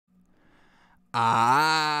And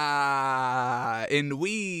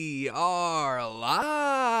we are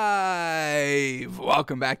live.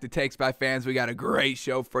 Welcome back to Takes by Fans. We got a great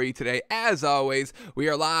show for you today. As always, we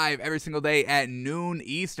are live every single day at noon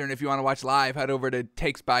Eastern. If you want to watch live, head over to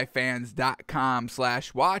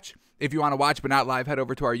takesbyfans.com/watch. If you want to watch but not live, head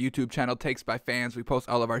over to our YouTube channel, Takes by Fans. We post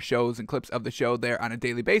all of our shows and clips of the show there on a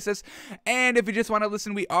daily basis. And if you just want to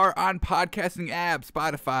listen, we are on podcasting apps,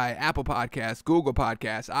 Spotify, Apple Podcasts, Google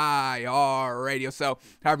Podcasts, IR Radio. So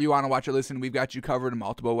however you want to watch or listen, we've got you covered in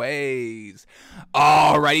multiple ways.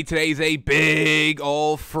 Alrighty, today's a big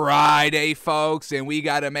old Friday, folks, and we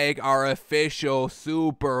got to make our official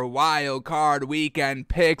Super Wild Card Weekend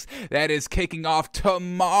picks. That is kicking off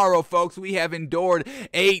tomorrow, folks. We have endured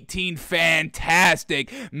 18 fantastic,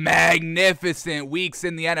 magnificent weeks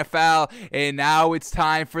in the NFL, and now it's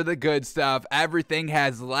time for the good stuff. Everything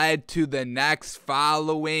has led to the next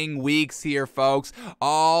following weeks here, folks.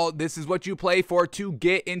 This is what you play for to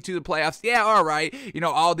get into the playoffs. Yeah, all right. You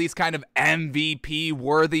know, all these kind of MVP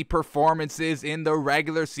worthy performances in the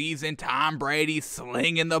regular season. Tom Brady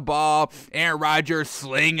slinging the ball, Aaron Rodgers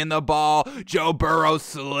slinging the ball, Joe Burrow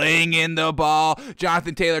slinging the ball,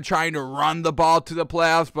 Jonathan Taylor trying to run the ball to the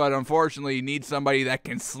playoffs, but unfortunately, you need somebody that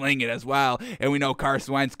can sling it as well. And we know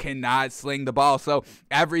Carson Wentz cannot sling the ball. So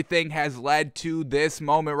everything has led to this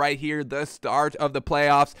moment right here, the start of the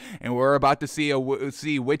playoffs. And we're about to see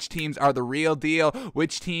which teams are the real deal,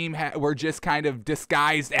 which team were just kind of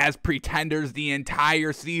disguised as pretenders the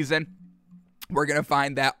entire season. We're going to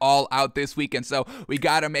find that all out this weekend, so we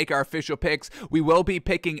got to make our official picks. We will be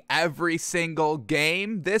picking every single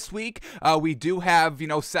game this week. We do have,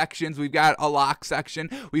 sections. We've got a lock section.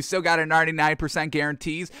 We've still got a 99%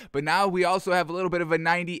 guarantees, but now we also have a little bit of a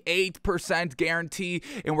 98% guarantee,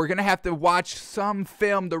 and we're going to have to watch some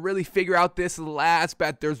film to really figure out this last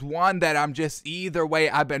bet. There's one that I'm just either way.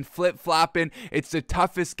 I've been flip-flopping. It's the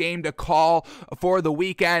toughest game to call for the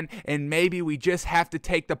weekend, and maybe we just have to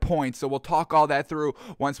take the points, so we'll talk all that through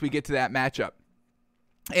once we get to that matchup.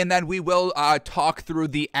 And then we will talk through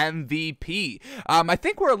the MVP. I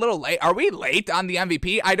think we're a little late. Are we late on the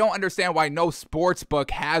MVP? I don't understand why no sports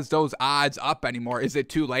book has those odds up anymore. Is it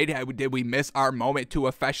too late? Did we miss our moment to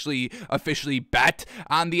officially bet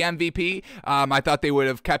on the MVP? I thought they would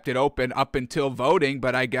have kept it open up until voting,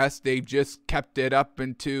 but I guess they've just kept it up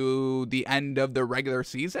into the end of the regular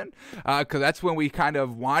season, because that's when we kind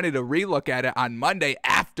of wanted to relook at it on Monday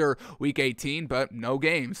after Week 18, but no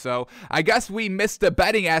game. So I guess we missed the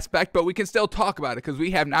betting aspect, but we can still talk about it because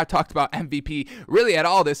we have not talked about MVP really at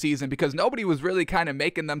all this season, because nobody was really kind of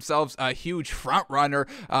making themselves a huge front runner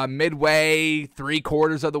midway,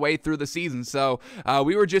 3/4 of the way through the season. So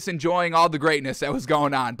we were just enjoying all the greatness that was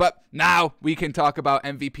going on. But now we can talk about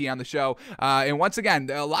MVP on the show. And once again,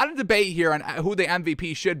 a lot of debate here on who the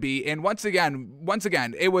MVP should be. And once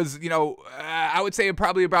again, it was, I would say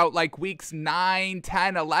probably about like weeks 9,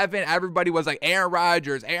 10, 11. Everybody was like Aaron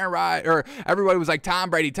Rodgers, or everybody was like Tom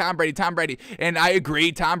Brady. And I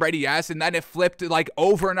agree, Tom Brady, yes. And then it flipped like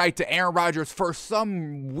overnight to Aaron Rodgers for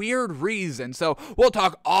some weird reason. So we'll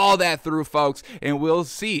talk all that through, folks, and we'll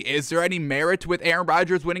see. Is there any merit with Aaron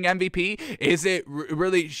Rodgers winning MVP? Is it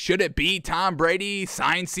really, should it be Tom Brady,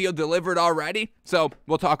 signed, sealed, delivered already? So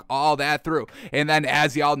we'll talk all that through. And then,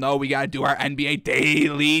 as y'all know, we got to do our NBA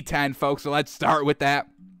Daily 10, folks. So let's start with that.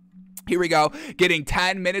 Here we go, getting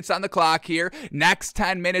 10 minutes on the clock here. Next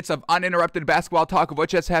 10 minutes of uninterrupted basketball talk of what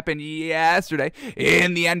just happened yesterday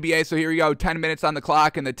in the NBA. So here we go, 10 minutes on the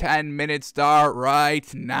clock, and the 10 minutes start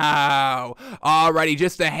right now. Alrighty,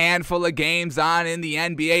 just a handful of games on in the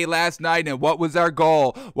NBA last night, and what was our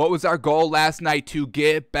goal? What was our goal last night? To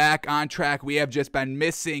get back on track. We have just been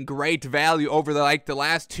missing great value over the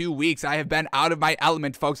last 2 weeks. I have been out of my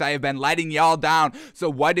element, folks. I have been letting y'all down. So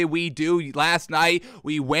what did we do last night?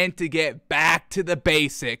 We went to get back to the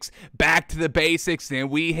basics, and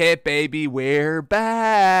we hit, baby. We're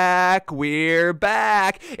back.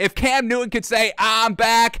 If Cam Newton could say, I'm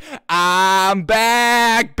back,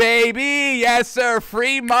 baby. Yes, sir.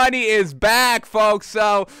 Free money is back, folks.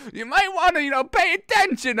 So you might want to, pay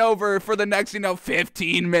attention over for the next,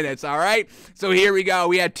 15 minutes. All right. So here we go.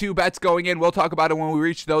 We had 2 bets going in. We'll talk about it when we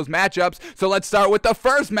reach those matchups. So let's start with the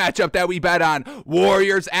first matchup that we bet on: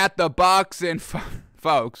 Warriors at the Bucks. And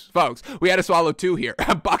Folks, we had to swallow 2 here.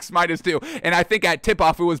 Bucks -2. And I think at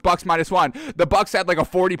tip-off it was Bucks -1. The Bucks had like a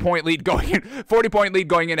 40-point lead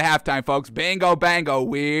going into halftime, folks. Bingo, bango.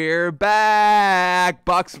 We're back.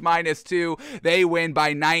 Bucks -2. They win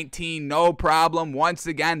by 19. No problem. Once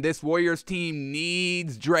again, this Warriors team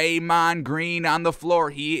needs Draymond Green on the floor.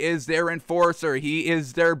 He is their enforcer. He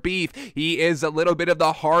is their beef. He is a little bit of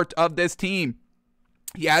the heart of this team.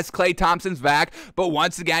 Yes, Klay Thompson's back, but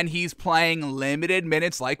once again, he's playing limited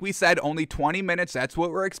minutes. Like we said, only 20 minutes. That's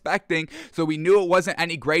what we're expecting. So we knew it wasn't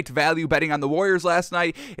any great value betting on the Warriors last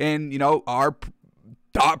night. And, you know, our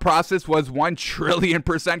thought process was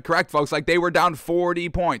 1,000,000,000% correct, folks. Like, they were down 40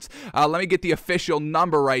 points. Let me get the official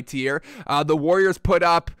number right here. The Warriors put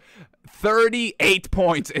up 38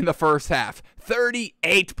 points in the first half.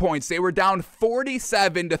 38 points. They were down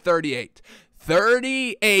 47 to 38.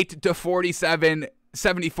 38 to 47.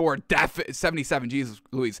 77, Jesus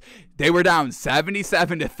Louise. They were down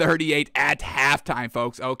 77 to 38 at halftime,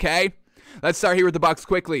 folks, okay? Let's start here with the Bucks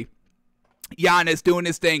quickly. Giannis doing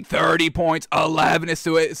his thing, 30 points, 11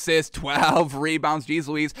 assists, 12 rebounds. Jeez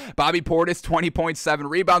Louise. Bobby Portis, 20.7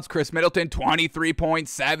 rebounds. Chris Middleton,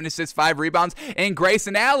 23.7 assists, 5 rebounds. And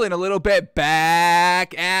Grayson Allen, a little bit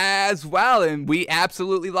back as well. And we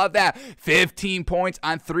absolutely love that. 15 points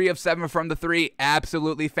on 3 of 7 from the 3.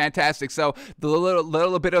 Absolutely fantastic. So the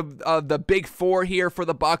little bit of the big 4 here for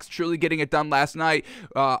the Bucks, truly getting it done last night.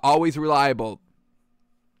 Always reliable.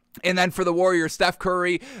 And then for the Warriors, Steph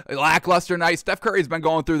Curry, lackluster night. Steph Curry's been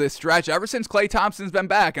going through this stretch ever since Klay Thompson's been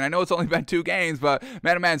back. And I know it's only been 2 games, but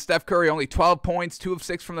man, oh man, Steph Curry only 12 points, 2 of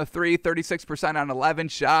 6 from the 3, 36% on 11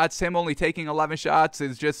 shots. Him only taking 11 shots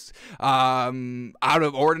is just out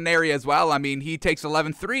of ordinary as well. I mean, he takes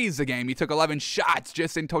 11 threes a game. He took 11 shots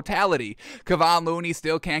just in totality. Kevon Looney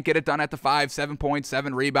still can't get it done at the 5, 7 points,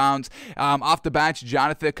 7 rebounds. Off the bench,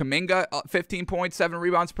 Jonathan Kuminga, 15 points, 7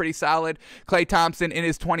 rebounds, pretty solid. Klay Thompson in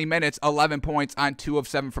his 20 minutes, 11 points on 2 of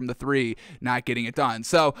 7 from the 3, not getting it done.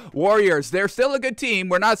 So Warriors, they're still a good team.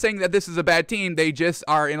 We're not saying that this is a bad team. They just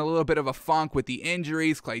are in a little bit of a funk with the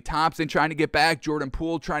injuries. Klay Thompson trying to get back, Jordan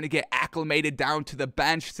Poole trying to get acclimated down to the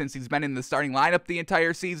bench since he's been in the starting lineup the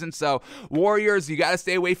entire season. So Warriors, you got to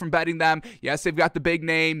stay away from betting them. Yes, they've got the big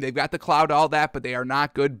name, they've got the cloud, all that, but they are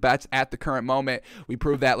not good bets at the current moment. We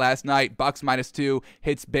proved that last night. Bucks -2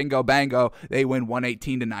 hits bingo bango. They win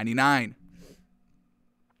 118 to 99.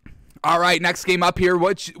 All right, next game up here,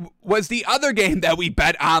 which was the other game that we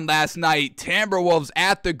bet on last night. Timberwolves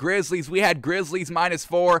at the Grizzlies. We had Grizzlies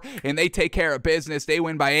 -4, and they take care of business. They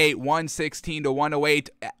win by 8, 116 to 108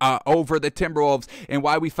 over the Timberwolves. And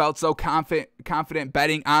why we felt so confident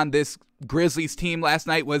betting on this Grizzlies team last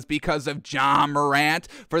night was because of Ja Morant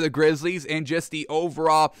for the Grizzlies and just the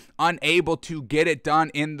overall unable to get it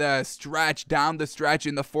done in the stretch, down the stretch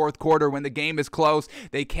in the fourth quarter when the game is close.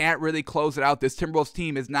 They can't really close it out. This Timberwolves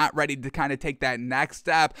team is not ready to kind of take that next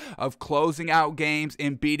step of closing out games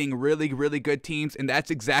and beating really, really good teams, and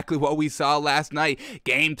that's exactly what we saw last night.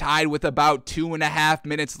 Game tied with about 2.5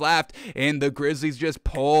 minutes left, and the Grizzlies just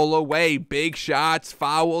pull away. Big shots,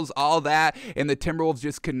 fouls, all that, and the Timberwolves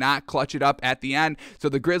just could not clutch it up at the end. So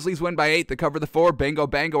the Grizzlies win by 8. They cover the 4. Bingo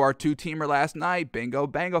bango, our 2-teamer last night. Bingo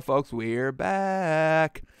bango, folks. We're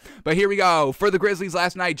back. But here we go. For the Grizzlies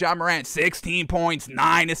last night, Ja Morant, 16 points,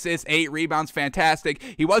 9 assists, 8 rebounds. Fantastic.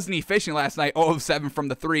 He wasn't efficient last night. 0 of 7 from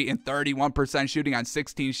the 3 and 31% shooting on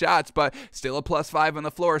 16 shots, but still a +5 on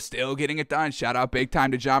the floor. Still getting it done. Shout out big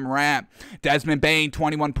time to Ja Morant. Desmond Bane,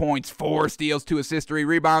 21 points, 4 steals, 2 assists, 3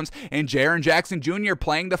 rebounds. And Jaren Jackson Jr.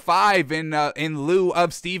 playing the 5 in lieu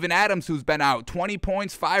of Steven Adams, who's been out. 20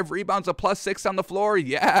 points, 5 rebounds, a +6 on the floor.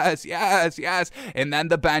 Yes, yes, yes. And then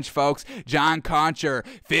the bench, folks. John Concher,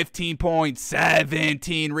 15 points,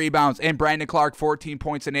 17 rebounds. And Brandon Clark, 14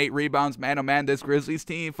 points and 8 rebounds. Man, oh man, this Grizzlies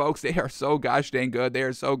team, folks, they are so gosh dang good. They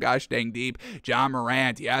are so gosh dang deep. Ja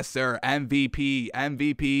Morant, yes, sir. MVP,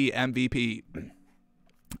 MVP, MVP.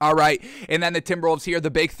 All right, and then the Timberwolves here, the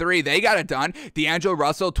big 3, they got it done. D'Angelo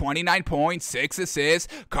Russell, 29 points, 6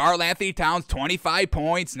 assists. Karl Anthony Towns, 25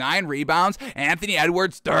 points, 9 rebounds. Anthony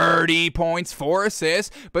Edwards, 30 points, 4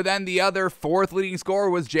 assists. But then the other 4th leading scorer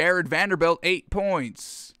was Jared Vanderbilt, 8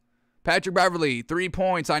 points. Patrick Beverley, 3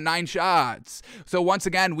 points on 9 shots. So once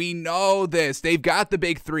again, we know this. They've got the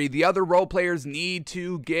big 3. The other role players need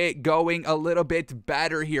to get going a little bit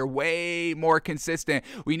better here, way more consistent.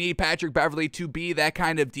 We need Patrick Beverley to be that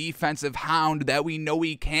kind of defensive hound that we know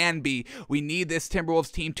he can be. We need this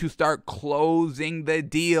Timberwolves team to start closing the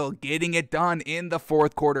deal, getting it done in the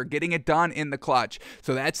fourth quarter, getting it done in the clutch.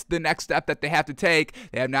 So that's the next step that they have to take.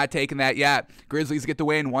 They have not taken that yet. Grizzlies get the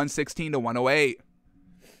win, 116 to 108.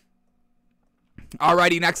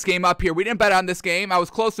 Alrighty, next game up here. We didn't bet on this game. I was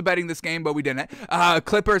close to betting this game, but we didn't.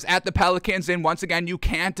 Clippers at the Pelicans, and once again, you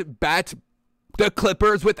can't bet The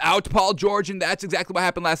Clippers without Paul George, and that's exactly what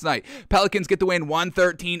happened last night. Pelicans get the win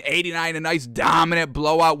 113-89, a nice dominant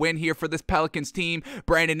blowout win here for this Pelicans team.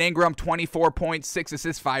 Brandon Ingram, 24 points, 6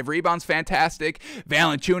 assists, 5 rebounds, fantastic.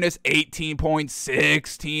 Valanciunas, 18 points,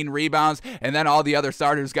 16 rebounds, and then all the other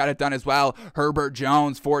starters got it done as well. Herbert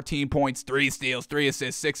Jones, 14 points, 3 steals, 3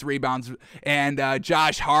 assists, 6 rebounds, and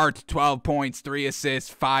Josh Hart, 12 points, 3 assists,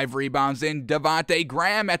 5 rebounds, and Devontae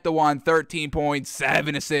Graham at the 13 points,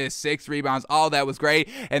 7 assists, 6 rebounds, all that was great.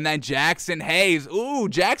 And then Jackson Hayes,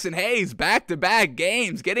 back-to-back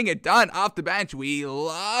games, getting it done off the bench. We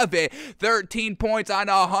love it. 13 points on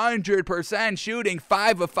 100% shooting,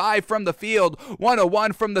 5 of 5 from the field, 1 of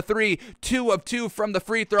 1 from the 3, 2 of 2 from the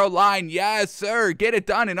free throw line. Yes, sir. Get it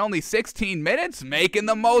done in only 16 minutes, making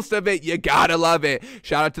the most of it. You gotta love it.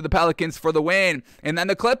 Shout out to the Pelicans for the win. And then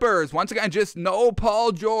the Clippers, once again, just no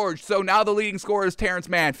Paul George. So now the leading scorer is Terrence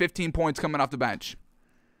Mann, 15 points coming off the bench.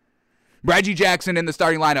 Reggie Jackson in the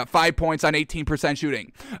starting lineup, 5 points on 18%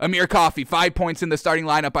 shooting. Amir Coffey, 5 points in the starting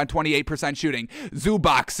lineup on 28% shooting.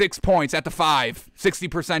 Zubac, 6 points at the 5,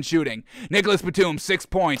 60% shooting. Nicholas Batum, 6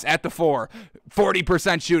 points at the 4,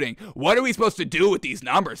 40% shooting. What are we supposed to do with these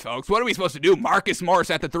numbers, folks? What are we supposed to do? Marcus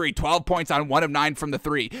Morris at the 3, 12 points on 1 of 9 from the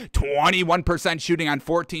 3, 21% shooting on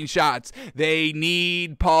 14 shots. They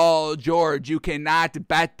need Paul George. You cannot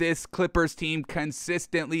bet this Clippers team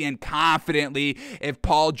consistently and confidently if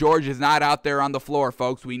Paul George is not out there on the floor,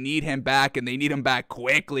 folks. We need him back, and they need him back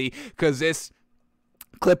quickly because this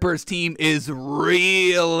Clippers team is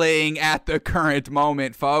reeling at the current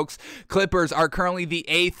moment, folks. Clippers are currently the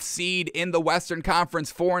 8th seed in the Western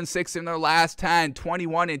Conference, 4-6 in their last 10,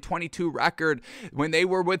 21-22 record. When they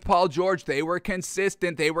were with Paul George, they were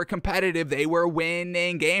consistent, they were competitive, they were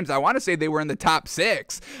winning games. I want to say they were in the top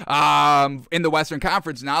 6 in the Western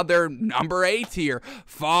Conference. Now they're number 8 here,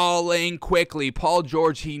 falling quickly. Paul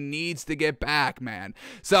George, he needs to get back, man.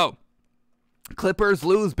 So Clippers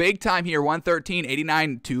lose big time here,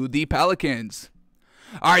 113-89 to the Pelicans.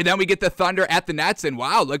 All right, then we get the Thunder at the Nets, and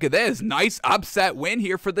wow, look at this. Nice upset win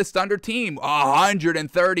here for this Thunder team.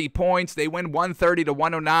 130 points. They win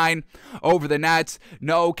 130-109 over the Nets.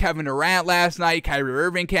 No Kevin Durant last night. Kyrie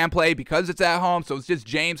Irving can't play because it's at home, so it's just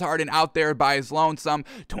James Harden out there by his lonesome.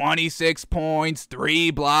 26 points,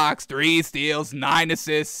 3 blocks, 3 steals, 9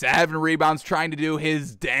 assists, 7 rebounds, trying to do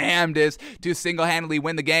his damnedest to single-handedly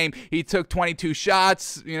win the game. He took 22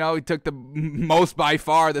 shots. You know, he took the most by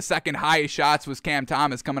far. The second highest shots was Cam Thomas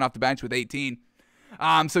coming off the bench with 18.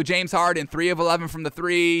 So James Harden, 3 of 11 from the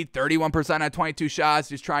 3, 31% on 22 shots,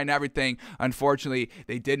 just trying everything. Unfortunately,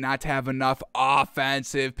 they did not have enough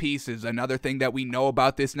offensive pieces. Another thing that we know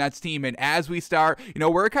about this Nets team, and as we start,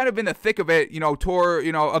 we're kind of in the thick of it, toward,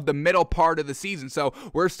 of the middle part of the season. So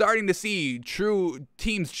we're starting to see true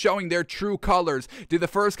teams showing their true colors. Do the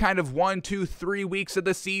first kind of 1, 2, 3 weeks of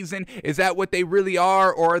the season, is that what they really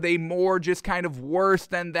are, or are they more just kind of worse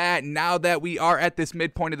than that now that we are at this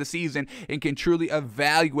midpoint of the season and can truly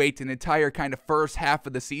evaluate an entire kind of first half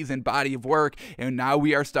of the season body of work? And now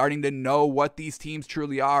we are starting to know what these teams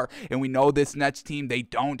truly are, and we know this Nets team, they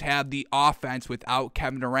don't have the offense without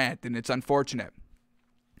Kevin Durant, and it's unfortunate.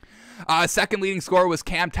 Second leading scorer was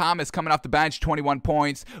Cam Thomas coming off the bench, 21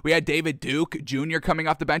 points. We had David Duke Jr. coming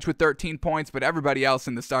off the bench with 13 points, but everybody else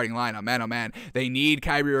in the starting lineup, man, oh man, they need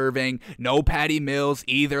Kyrie Irving. No Patty Mills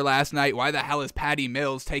either last night. Why the hell is Patty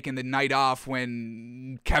Mills taking the night off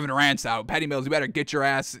when Kevin Durant's out? Patty Mills, you better get your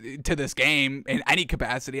ass to this game in any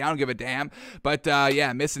capacity. I don't give a damn. But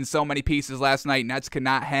yeah, missing so many pieces last night. Nets could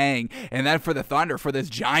not hang. And then for the Thunder, for this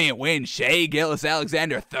giant win, Shai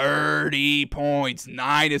Gilgeous-Alexander, 30 points,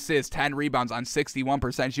 9 assists, 10 rebounds on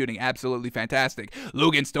 61% shooting. Absolutely fantastic.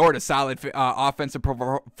 Luguentz Dort, a solid offensive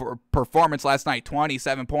performance last night.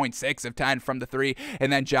 27.6 of 10 from the 3.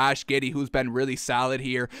 And then Josh Giddey, who's been really solid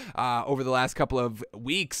here over the last couple of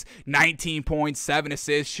weeks. 19 points, 7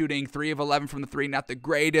 assists, shooting 3 of 11 from the 3. Not the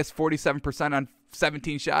greatest. 47% on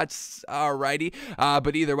 17 shots. Alrighty.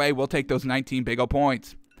 But either way, we'll take those 19 big ol'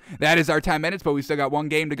 points. That is our 10 minutes, but we still got one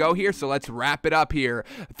game to go here, so let's wrap it up here.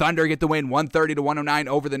 Thunder get the win, 130-109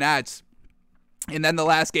 over the Nets. And then the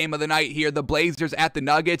last game of the night here, the Blazers at the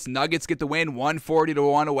Nuggets. Nuggets get the win,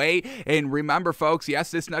 140-108. And remember, folks,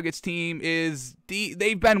 yes, this Nuggets team is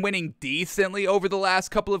they've been winning decently over the last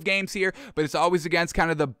couple of games here, but it's always against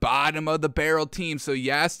kind of the bottom of the barrel team. So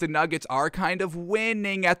yes, the Nuggets are kind of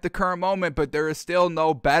winning at the current moment, but there is still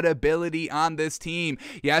no bettability on this team.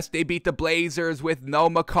 Yes, they beat the Blazers with no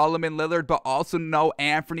McCollum and Lillard, but also no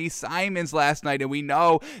Anthony Simons last night. And we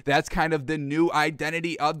know that's kind of the new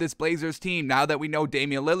identity of this Blazers team. Now that we know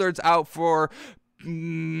Damian Lillard's out for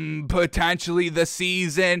potentially the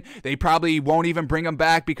season. They probably won't even bring him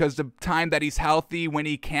back because the time that he's healthy, when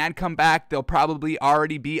he can come back, they'll probably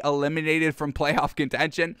already be eliminated from playoff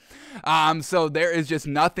contention. So there is just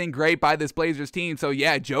nothing great by this Blazers team. So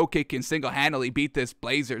yeah, Jokic can single-handedly beat this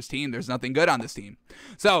Blazers team. There's nothing good on this team.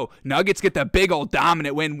 So Nuggets get the big old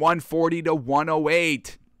dominant win,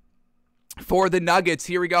 140-108. For the Nuggets,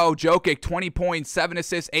 here we go. Jokic, 20 points, 7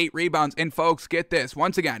 assists, 8 rebounds. And folks, get this.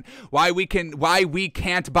 Once again, why we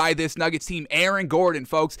can't buy this Nuggets team. Aaron Gordon,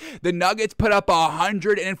 folks. The Nuggets put up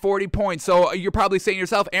 140 points. So you're probably saying to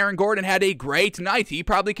yourself, Aaron Gordon had a great night. He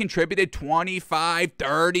probably contributed 25,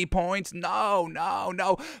 30 points.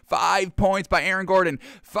 No. 5 points by Aaron Gordon.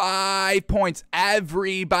 5 points.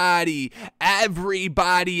 Everybody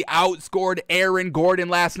outscored Aaron Gordon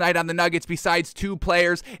last night on the Nuggets besides 2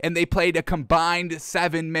 players, and they played a combined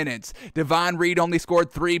 7 minutes. Devon Reed only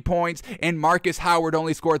scored 3 points, and Marcus Howard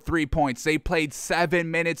only scored 3 points. They played 7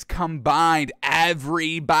 minutes combined.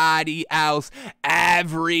 Everybody else, I'm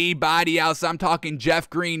talking Jeff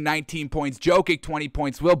Green, 19 points, Jokic, 20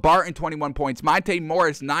 points, Will Barton, 21 points, Monte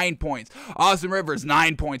Morris, 9 points, Austin Rivers,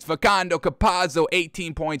 9 points, Facundo Campazzo,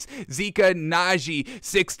 18 points, Zika Naji,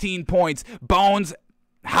 16 points, Bones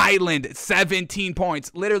Highland, 17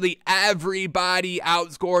 points. Literally everybody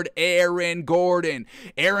outscored Aaron Gordon.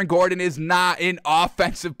 Aaron Gordon is not an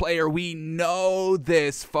offensive player. We know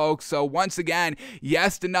this, folks. So once again,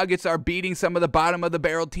 yes, the Nuggets are beating some of the bottom of the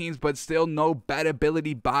barrel teams, but still no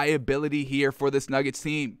bettability, buyability here for this Nuggets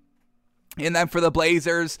team. And then for the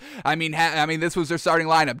Blazers, I mean, this was their starting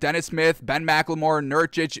lineup. Dennis Smith, Ben McLemore,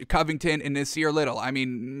 Nurkic, Covington, and Nasir Little. I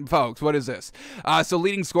mean, folks, what is this? So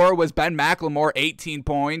leading scorer was Ben McLemore, 18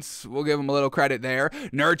 points. We'll give him a little credit there.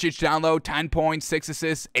 Nurkic down low, 10 points, 6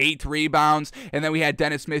 assists, 8 rebounds. And then we had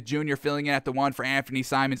Dennis Smith Jr. filling in at the 1 for Anthony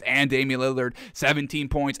Simons and Damian Lillard, 17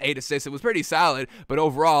 points, 8 assists. It was pretty solid, but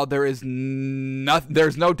overall, there's no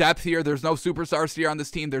depth here. There's no superstars here on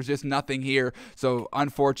this team. There's just nothing here. So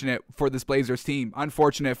unfortunate for this Blazers team.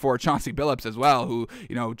 Unfortunate for Chauncey Billups as well, who,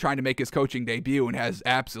 trying to make his coaching debut and has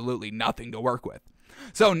absolutely nothing to work with.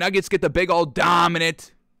 So Nuggets get the big old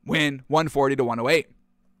dominant win, 140-108.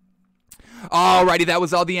 Alrighty, that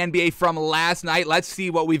was all the NBA from last night. Let's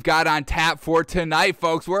see what we've got on tap for tonight,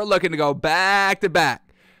 folks. We're looking to go back to back.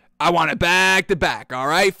 I want it back to back. All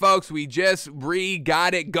right, folks, we just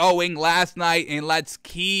got it going last night, and let's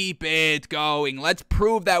keep it going. Let's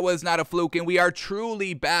prove that was not a fluke, and we are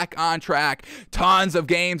truly back on track. Tons of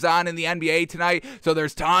games on in the NBA tonight, so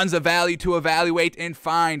there's tons of value to evaluate and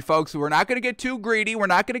find, folks. We're not going to get too greedy. We're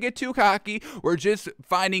not going to get too cocky. We're just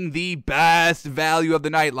finding the best value of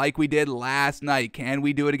the night like we did last night. Can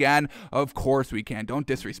we do it again? Of course we can. Don't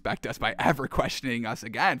disrespect us by ever questioning us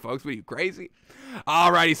again, folks. What are you, crazy?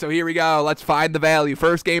 Alrighty, so here we go. Let's find the value.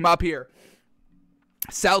 First game up here.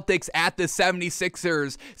 Celtics at the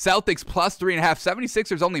 76ers. Celtics plus 3.5.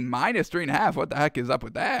 76ers only minus 3.5. What the heck is up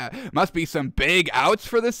with that? Must be some big outs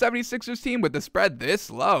for the 76ers team with the spread this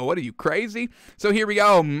low. What are you, crazy? So here we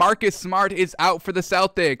go. Marcus Smart is out for the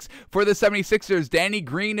Celtics. For the 76ers, Danny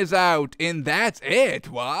Green is out. And that's it.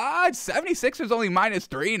 What? 76ers only minus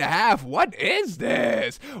 3.5. What is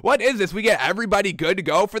this? What is this? We get everybody good to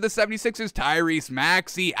go for the 76ers. Tyrese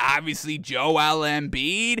Maxey, obviously Joel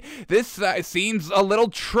Embiid. This seems a little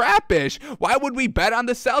trappish. Why would we bet on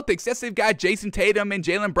the Celtics? Yes, they've got Jason Tatum and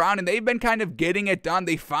Jaylen Brown, and they've been kind of getting it done.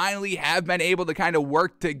 They finally have been able to kind of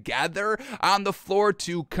work together on the floor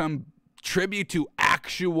to contribute to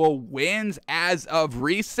actual wins as of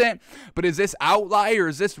recent. But is this outlier?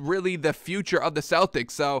 Is this really the future of the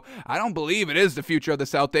Celtics? So I don't believe it is the future of the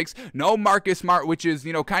Celtics. No Marcus Smart, which is,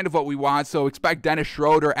 kind of what we want. So expect Dennis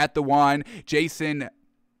Schroeder at the 1, Jaylen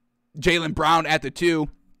Brown at the 2.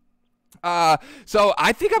 So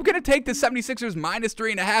I think I'm going to take the 76ers minus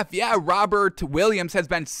 3.5. Yeah, Robert Williams has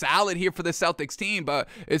been solid here for the Celtics team, but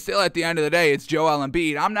it's still at the end of the day, it's Joel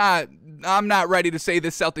Embiid. I'm not ready to say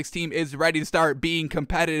this Celtics team is ready to start being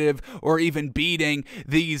competitive or even beating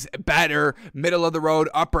these better middle-of-the-road,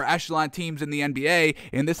 upper echelon teams in the NBA.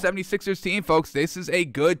 And this 76ers team, folks, this is a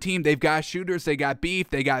good team. They've got shooters, they got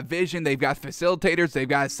beef, they got vision, they've got facilitators, they've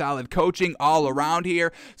got solid coaching all around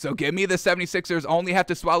here. So give me the 76ers. Only have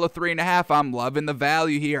to swallow 3.5. I'm loving the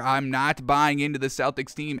value here. I'm not buying into the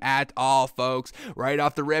Celtics team at all, folks. Right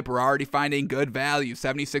off the rip, we're already finding good value.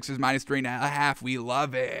 76ers minus 3.5. We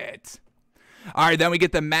love it. All right, then we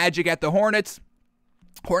get the Magic at the Hornets.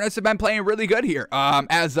 Hornets have been playing really good here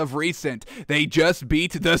as of recent. They just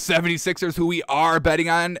beat the 76ers, who we are betting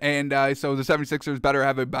on, and so the 76ers better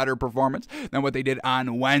have a better performance than what they did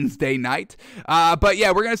on Wednesday night. But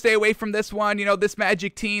yeah, we're going to stay away from this one. You know, this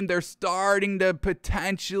Magic team, they're starting to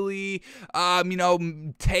potentially, you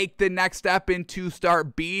know, take the next step into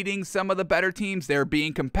start beating some of the better teams. They're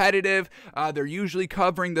being competitive. They're usually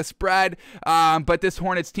covering the spread. But this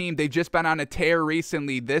Hornets team, they've just been on a tear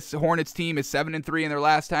recently. This Hornets team is 7-3 in their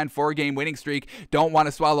last 10 4-game winning streak. Don't want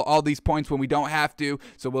to swallow all these points when we don't have to,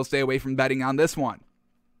 so we'll stay away from betting on this one.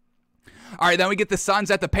 All right, then we get the Suns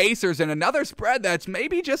at the Pacers, and another spread that's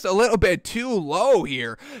maybe just a little bit too low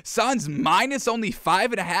here. Suns minus only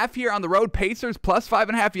 5.5 here on the road. Pacers plus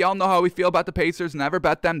 5.5. Y'all know how we feel about the Pacers. Never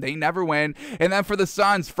bet them. They never win. And then for the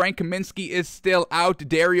Suns, Frank Kaminsky is still out.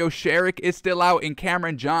 Dario Saric is still out, and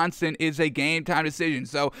Cameron Johnson is a game-time decision.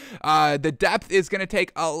 So the depth is going to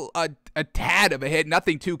take a tad of a hit.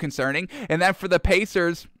 Nothing too concerning. And then for the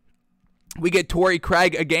Pacers, we get Torrey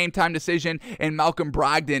Craig, a game-time decision, and Malcolm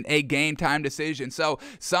Brogdon, a game-time decision. So,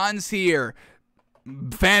 Suns here,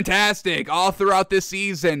 fantastic all throughout this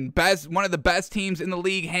season. One of the best teams in the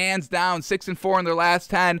league, hands down. 6-4 in their last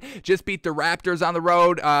 10. Just beat the Raptors on the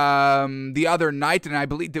road the other night, and I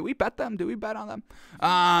believe, did we bet them? Did we bet on them?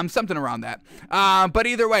 Something around that. But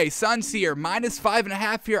either way, Suns here, minus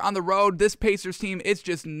 5.5 here on the road. This Pacers team, it's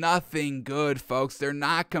just nothing good, folks. They're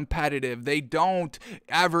not competitive. They don't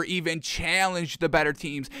ever even challenge the better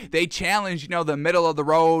teams. They challenge, you know, the middle of the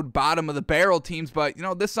road, bottom of the barrel teams. But, you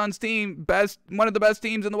know, this Suns team, one of the best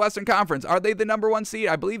teams in the Western Conference. Are they the #1 seed?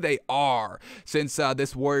 I believe they are, since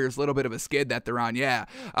this Warriors little bit of a skid that they're on. Yeah,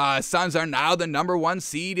 Suns are now the #1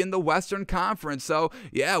 seed in the Western Conference. So,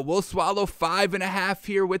 yeah, we'll swallow 5.5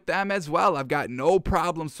 here with them as well. I've got no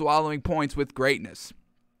problem swallowing points with greatness.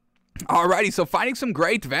 Alrighty, so finding some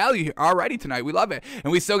great value already tonight. We love it.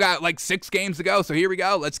 And we still got like 6 games to go, so here we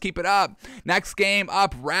go. Let's keep it up. Next game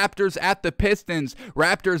up, Raptors at the Pistons.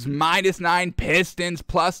 Raptors -9, Pistons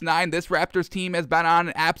 +9. This Raptors team has been on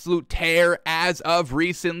an absolute tear as of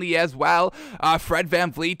recently as well. Fred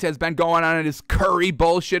VanVleet has been going on his Curry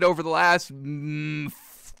bullshit over the last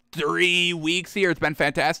 3 weeks here. It's been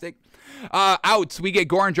fantastic. Outs, we get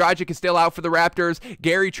Goran Dragic is still out for the Raptors.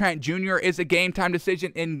 Gary Trent Jr. is a game-time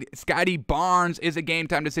decision, and Scotty Barnes is a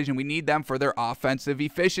game-time decision. We need them for their offensive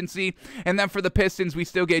efficiency. And then for the Pistons, we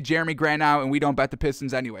still get Jeremy Grant out, and we don't bet the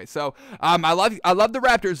Pistons anyway. So I love the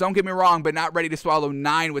Raptors, don't get me wrong, but not ready to swallow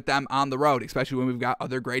 9 with them on the road, especially when we've got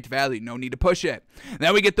other great value. No need to push it.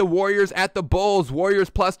 Then we get the Warriors at the Bulls.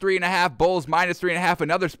 Warriors +3.5, Bulls -3.5.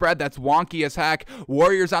 Another spread that's wonky as heck.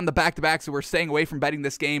 Warriors on the back-to-back, so we're staying away from betting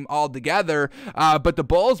this game altogether. But the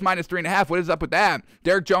Bulls -3.5, what is up with that?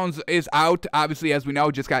 Derek Jones is out, obviously, as we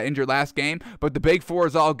know, just got injured last game, but the big four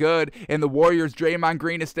is all good, and the Warriors, Draymond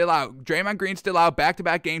Green is still out. Draymond Green's still out,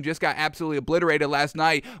 back-to-back game, just got absolutely obliterated last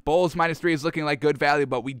night. Bulls -3 is looking like good value,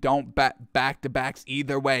 but we don't bet back-to-backs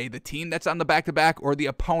either way. The team that's on the back-to-back or the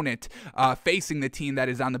opponent facing the team that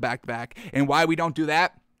is on the back-to-back. And why we don't do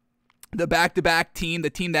that? The back-to-back team, the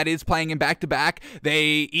team that is playing in back-to-back,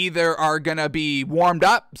 they either are going to be warmed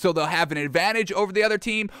up, so they'll have an advantage over the other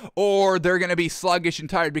team, or they're going to be sluggish and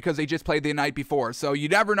tired because they just played the night before. So you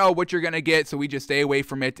never know what you're going to get, so we just stay away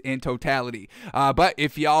from it in totality. But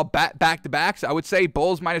if y'all bet back-to-backs, I would say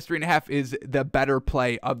Bulls -3.5 is the better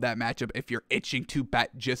play of that matchup if you're itching to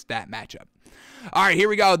bet just that matchup. All right, here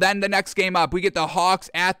we go. Then the next game up, we get the Hawks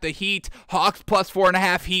at the Heat. Hawks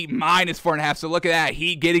 +4.5, Heat -4.5. So look at that.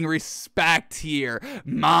 Heat getting respect here.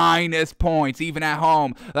 Minus points, even at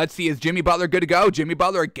home. Let's see, is Jimmy Butler good to go? Jimmy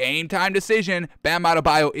Butler, game-time decision. Bam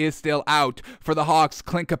Adebayo is still out. For the Hawks,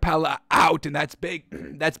 Clint Capella out, and that's big.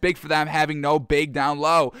 That's big for them, having no big down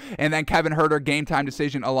low. And then Kevin Huerter, game-time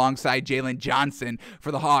decision alongside Jalen Johnson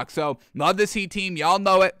for the Hawks. So love this Heat team. Y'all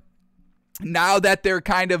know it. Now that they're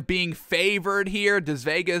kind of being favored here, does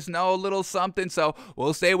Vegas know a little something? So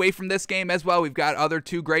we'll stay away from this game as well. We've got other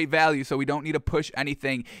 2 great values, so we don't need to push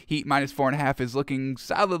anything. Heat -4.5 is looking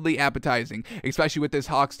solidly appetizing, especially with this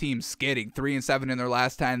Hawks team skidding 3-7 in their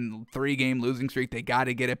last 10, 3-game losing streak. They got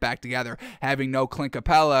to get it back together. Having no Clint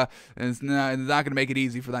Capella is not going to make it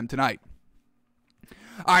easy for them tonight.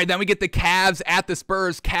 All right, then we get the Cavs at the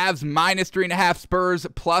Spurs. Cavs -3.5, Spurs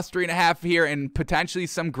 +3.5 here, and potentially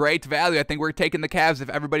some great value. I think we're taking the Cavs if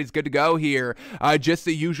everybody's good to go here. Just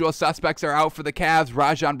the usual suspects are out for the Cavs.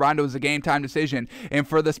 Rajon Rondo is a game-time decision. And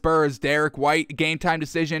for the Spurs, Derek White, game-time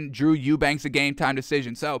decision. Drew Eubanks, a game-time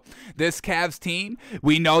decision. So this Cavs team,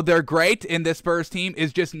 we know they're great, and this Spurs team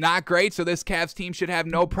is just not great. So this Cavs team should have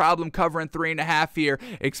no problem covering 3.5 here.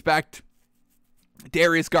 Expect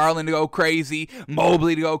Darius Garland to go crazy,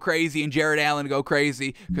 Mobley to go crazy, and Jared Allen to go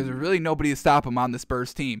crazy, because there's really nobody to stop him on the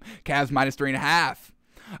Spurs team. Cavs minus 3.5.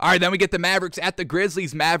 All right, then we get the Mavericks at the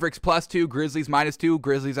Grizzlies. Mavericks +2, Grizzlies -2.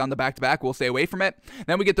 Grizzlies on the back-to-back. We'll stay away from it.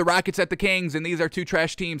 Then we get the Rockets at the Kings, and these are two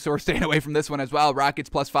trash teams, so we're staying away from this one as well. Rockets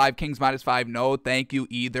 +5, Kings -5. No, thank you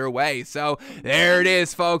either way. So there it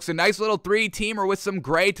is, folks. A nice little three-teamer with some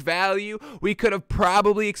great value. We could have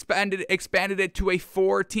probably expanded it to a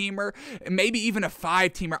four-teamer, maybe even a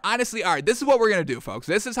five-teamer. Honestly, all right, this is what we're going to do, folks.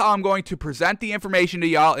 This is how I'm going to present the information to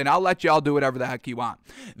y'all, and I'll let y'all do whatever the heck you want.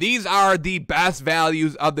 These are the best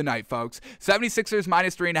values of the night, folks. 76ers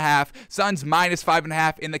 -3.5, Suns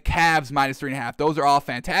 -5.5, and the Cavs -3.5. Those are all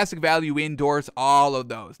fantastic value indoors, all of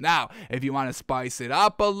those. Now, if you want to spice it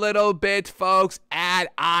up a little bit, folks, add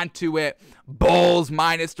on to it Bulls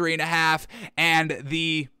 -3.5 and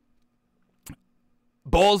the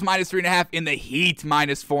Bulls -3.5 in the Heat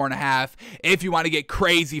 -4.5. If you want to get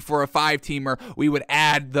crazy for a five-teamer, we would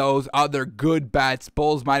add those other good bets.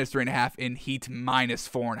 Bulls -3.5 and Heat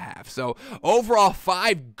 -4.5. So overall,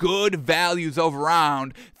 5 good values over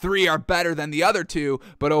round. 3 are better than the other 2,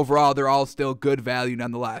 but overall, they're all still good value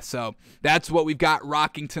nonetheless. So that's what we've got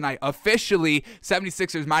rocking tonight. Officially,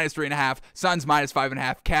 76ers -3.5, Suns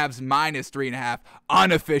 -5.5, Cavs -3.5.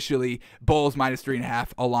 Unofficially, Bulls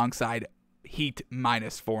 -3.5 alongside Heat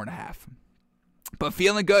 -4.5. But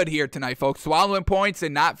feeling good here tonight, folks. Swallowing points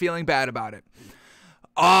and not feeling bad about it.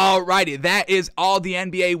 Alrighty, that is all the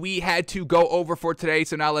NBA we had to go over for today.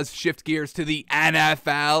 So now let's shift gears to the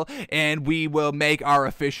NFL, and we will make our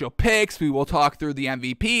official picks. We will talk through the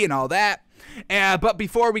MVP and all that. But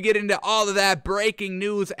before we get into all of that, breaking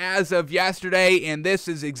news as of yesterday, and this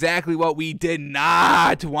is exactly what we did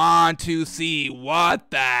not want to see. What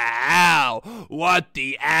the hell? What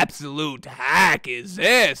the absolute heck is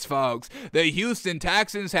this, folks? The Houston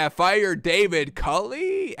Texans have fired David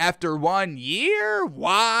Culley after 1 year?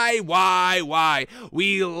 Why?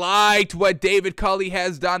 We liked what David Culley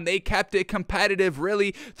has done. They kept it competitive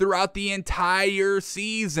really throughout the entire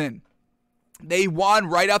season. They won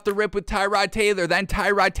right off the rip with Tyrod Taylor. Then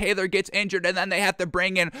Tyrod Taylor gets injured, and then they have to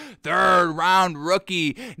bring in third-round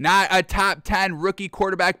rookie, not a top 10 rookie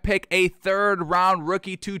quarterback pick, a third-round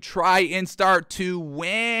rookie to try and start to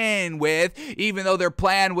win with, even though their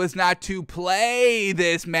plan was not to play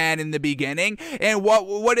this man in the beginning. And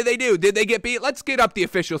what did they do? Did they get beat? Let's get up the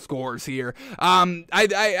official scores here.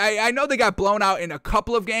 I know they got blown out in a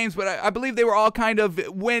couple of games, but I believe they were all kind of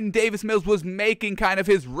when Davis Mills was making kind of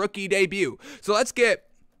his rookie debut. So let's get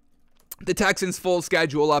the Texans' full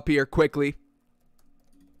schedule up here quickly.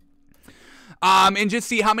 And just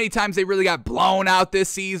see how many times they really got blown out this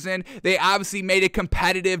season. They obviously made it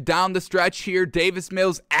competitive down the stretch here. Davis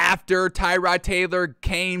Mills, after Tyrod Taylor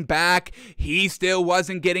came back, he still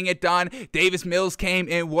wasn't getting it done. Davis Mills came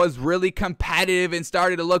and was really competitive and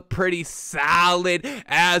started to look pretty solid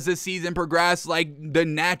as the season progressed, like the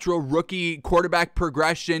natural rookie quarterback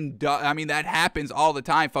progression. I mean, that happens all the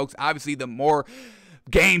time, folks. Obviously, the more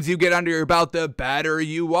games you get under your belt, the better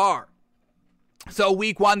you are. So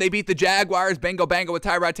week 1, they beat the Jaguars, bango with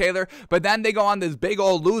Tyrod Taylor, but then they go on this big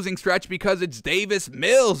old losing stretch because it's Davis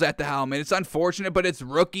Mills at the helm, and it's unfortunate, but it's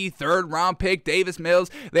rookie third-round pick Davis Mills.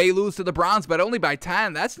 They lose to the Browns, but only by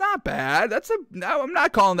 10. That's not bad. No, I'm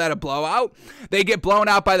not calling that a blowout. They get blown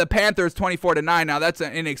out by the Panthers 24-9. Now, that's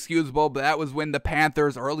inexcusable, but that was when the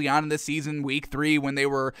Panthers early on in the season, week 3, when they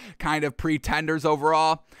were kind of pretenders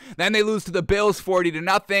overall. Then they lose to the Bills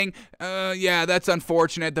 40-0. Yeah, that's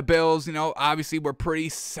unfortunate. The Bills, obviously were pretty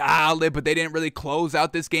solid, but they didn't really close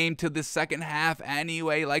out this game till the second half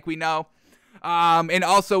anyway, like we know. And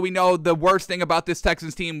also we know the worst thing about this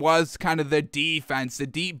Texans team was kind of the defense. The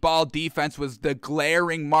deep ball defense was the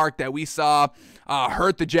glaring mark that we saw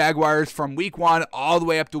hurt the Jaguars from week 1 all the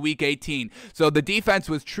way up to week 18. So the defense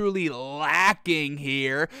was truly lacking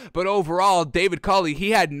here, but overall, David Culley,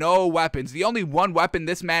 he had no weapons. The only one weapon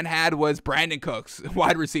this man had was Brandon Cooks,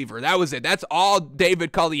 wide receiver. That was it. That's all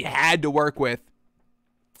David Culley had to work with.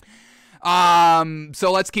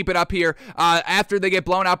 So let's keep it up here. After they get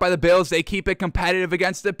blown out by the Bills, they keep it competitive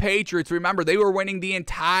against the Patriots. Remember, they were winning the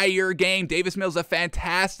entire game. Davis Mills, a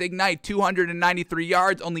fantastic night, 293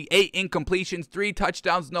 yards, only 8 incompletions, 3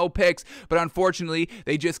 touchdowns, no picks. But unfortunately,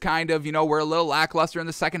 they just kind of, were a little lackluster in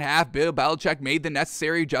the second half. Bill Belichick made the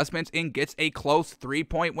necessary adjustments and gets a close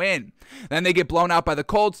 3-point win. Then they get blown out by the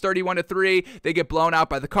Colts, 31-3. They get blown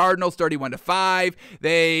out by the Cardinals, 31-5.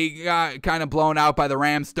 They got kind of blown out by the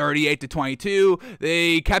Rams, 38-22.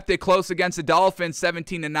 They kept it close against the Dolphins,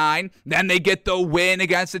 17-9. Then they get the win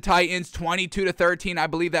against the Titans, 22-13. I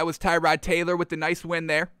believe that was Tyrod Taylor with the nice win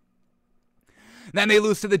there. Then they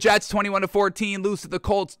lose to the Jets 21-14, lose to the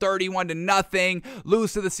Colts 31-0,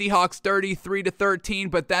 lose to the Seahawks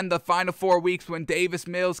 33-13. But then the final 4 weeks when Davis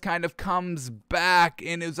Mills kind of comes back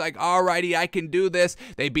and is like, alrighty, I can do this.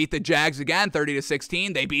 They beat the Jags again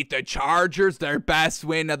 30-16. They beat the Chargers, their best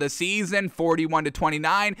win of the season,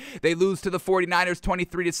 41-29. They lose to the 49ers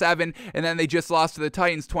 23-7, and then they just lost to the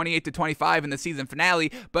Titans 28-25 in the season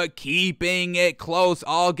finale. But keeping it close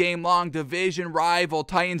all game long, division rival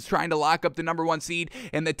Titans trying to lock up the number 1 seed,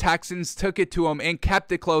 and the Texans took it to them and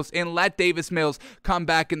kept it close and let Davis Mills come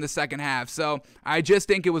back in the second half. So I just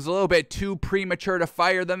think it was a little bit too premature to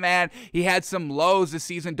fire the man. He had some lows this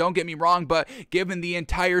season, don't get me wrong, but given the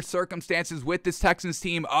entire circumstances with this Texans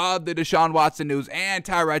team of the Deshaun Watson news and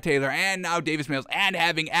Tyrod Taylor and now Davis Mills and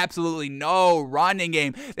having absolutely no running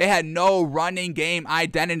game, they had no running game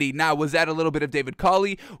identity. Now, was that a little bit of David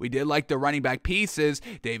Culley? We did like the running back pieces.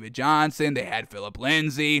 David Johnson, they had Phillip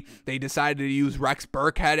Lindsay. They decided to use Rex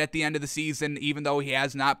Burkhead at the end of the season, even though he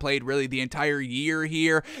has not played really the entire year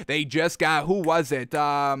here. They just got, who was it?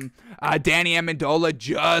 Danny Amendola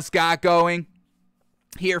just got going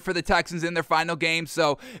here for the Texans in their final game.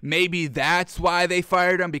 So maybe that's why they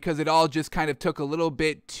fired him, because it all just kind of took a little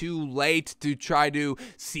bit too late to try to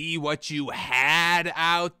see what you had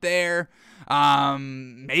out there.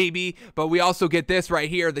 Maybe, but we also get this right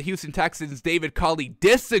here. The Houston Texans, David Culley,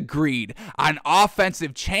 disagreed on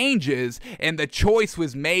offensive changes, and the choice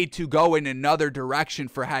was made to go in another direction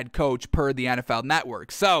for head coach per the NFL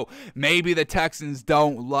Network. So maybe the Texans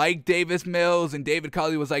don't like Davis Mills, and David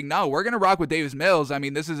Culley was like, no, we're going to rock with Davis Mills. I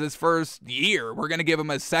mean, this is his first year. We're going to give him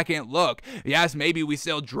a second look. Yes, maybe we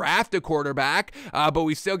still draft a quarterback, but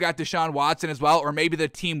we still got Deshaun Watson as well, or maybe the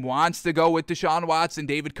team wants to go with Deshaun Watson.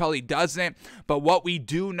 David Culley doesn't. But what we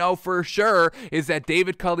do know for sure is that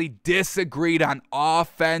David Culley disagreed on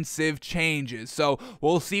offensive changes. So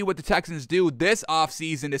we'll see what the Texans do this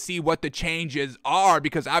offseason to see what the changes are,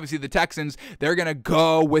 because obviously the Texans, they're going to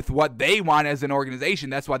go with what they want as an organization.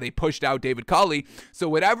 That's why they pushed out David Culley. So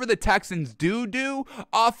whatever the Texans do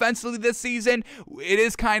offensively this season, it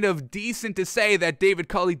is kind of decent to say that David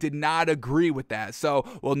Culley did not agree with that. So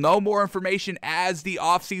we'll know more information as the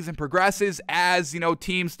offseason progresses, as,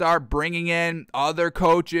 teams start bringing in other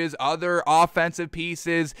coaches, other offensive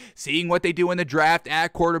pieces, seeing what they do in the draft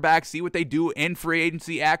at quarterback, see what they do in free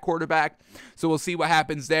agency at quarterback. So we'll see what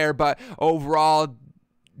happens there. But overall,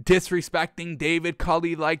 disrespecting David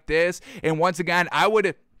Culley like this, and once again, I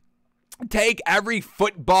would take every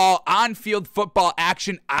football, on-field football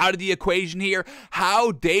action out of the equation here.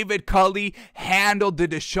 How David Culley handled the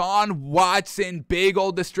Deshaun Watson big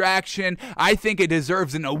old distraction, I think it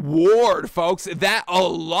deserves an award, folks. That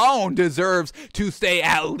alone deserves to stay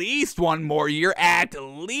at least one more year, at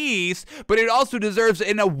least, but it also deserves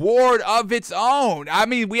an award of its own. I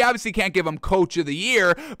mean, we obviously can't give him Coach of the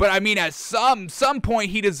Year, but I mean, at some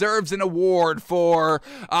point, he deserves an award for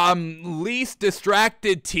least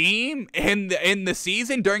distracted team in the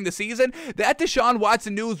season, during the season. That Deshaun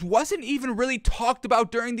Watson news wasn't even really talked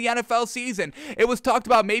about during the NFL season. It was talked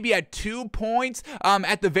about maybe at 2 points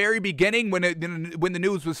at the very beginning when the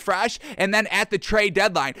news was fresh, and then at the trade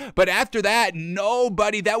deadline. But after that,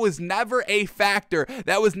 nobody, that was never a factor.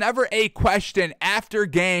 That was never a question after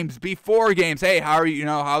games, before games. Hey, how are you,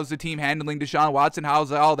 how's the team handling Deshaun Watson?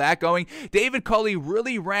 How's all that going? David Culley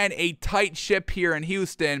really ran a tight ship here in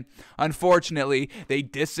Houston. Unfortunately, they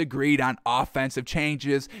disagreed on offensive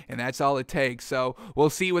changes, and that's all it takes. So we'll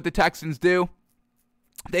see what the Texans do.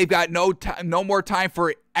 They've got no more time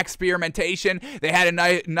for experimentation. They had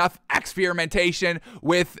enough experimentation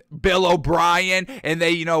with Bill O'Brien, and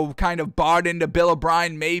they, kind of bought into Bill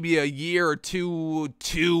O'Brien maybe a year or two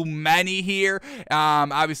too many here.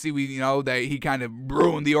 Obviously, he kind of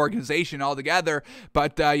ruined the organization altogether.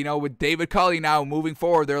 But, with David Culley now moving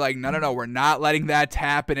forward, they're like, no, we're not letting that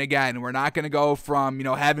happen again. We're not going to go from,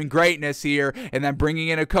 having greatness here and then bringing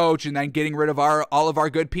in a coach and then getting rid of all of our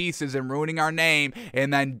good pieces and ruining our name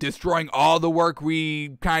and then destroying all the work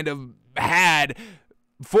we kind of had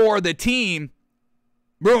for the team,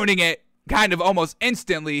 ruining it kind of almost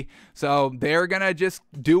instantly. So they're going to just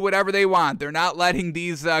do whatever they want. They're not letting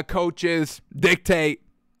these coaches dictate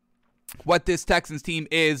what this Texans team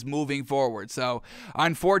is moving forward. So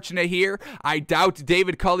unfortunate here. I doubt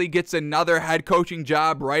David Culley gets another head coaching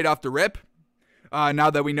job right off the rip.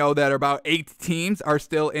 Now that we know that about 8 teams are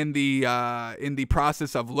still in the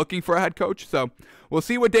process of looking for a head coach. So we'll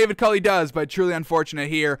see what David Culley does, but truly unfortunate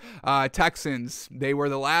here. Texans, they were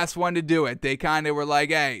the last one to do it. They kind of were like,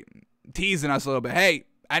 hey, teasing us a little bit. Hey,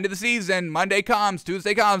 end of the season, Monday comes,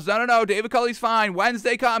 Tuesday comes. No, David Culley's fine.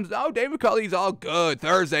 Wednesday comes. No, David Culley's all good.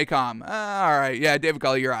 Thursday come. All right, yeah, David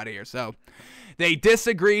Culley, you're out of here. So They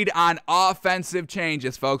disagreed on offensive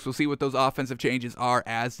changes, folks. We'll see what those offensive changes are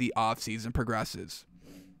as the offseason progresses.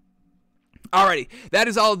 Alrighty, that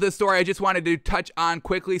is all of this story I just wanted to touch on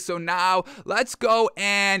quickly. So now let's go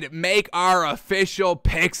and make our official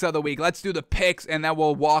picks of the week. Let's do the picks, and then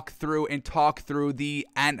we'll walk through and talk through the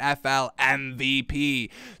NFL MVP.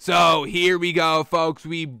 So here we go, folks.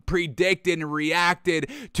 We predicted and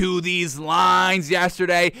reacted to these lines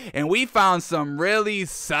yesterday, and we found some really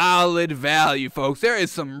solid value, folks. There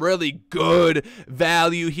is some really good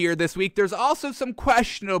value here this week. There's also some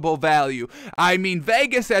questionable value. I mean,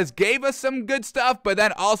 Vegas has gave us some good stuff, but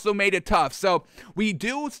then also made it tough. So we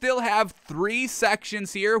do still have 3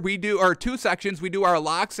 sections here. Or 2 sections. We do our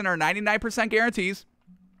locks and our 99% guarantees.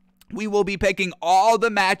 We will be picking all the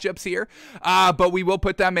matchups here, but we will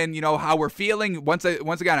put them in, how we're feeling. Once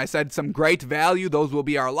again, I said some great value. Those will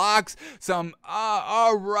be our locks. Some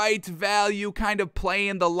all right value, kind of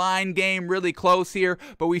playing the line game really close here,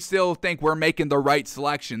 but we still think we're making the right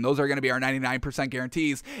selection. Those are going to be our 99%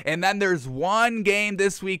 guarantees. And then there's one game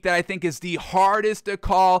this week that I think is the hardest to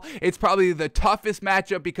call. It's probably the toughest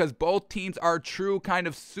matchup because both teams are true kind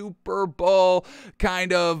of Super Bowl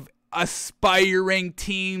kind of aspiring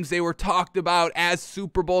teams. They were talked about as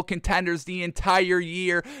Super Bowl contenders the entire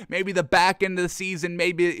year. Maybe the back end of the season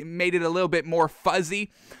maybe made it a little bit more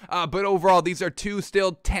fuzzy, but overall these are 2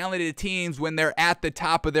 still talented teams when they're at the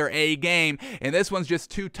top of their A game, and this one's just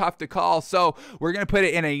too tough to call. So we're going to put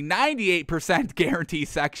it in a 98% guarantee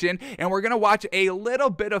section, and we're going to watch a little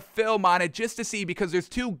bit of film on it just to see, because there's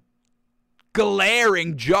 2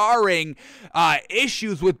 glaring, jarring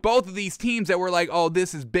issues with both of these teams that were like, oh,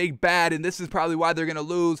 this is big bad, and this is probably why they're going to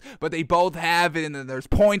lose, but they both have it, and then there's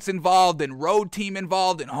points involved, and road team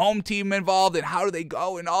involved, and home team involved, and how do they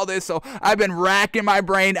go, and all this. So I've been racking my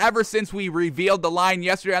brain ever since we revealed the line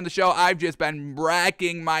yesterday on the show. I've just been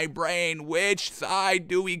racking my brain. Which side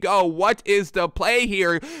do we go? What is the play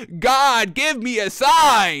here? God, give me a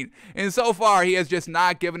sign. And so far, he has just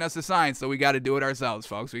not given us a sign, so we got to do it ourselves,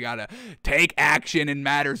 folks. We got to take action and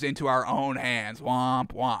matters into our own hands.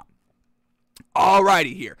 Womp womp.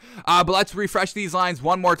 Alrighty here, but let's refresh these lines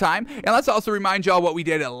one more time, and let's also remind y'all what we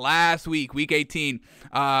did last week, week 18.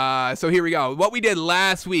 So here we go. What we did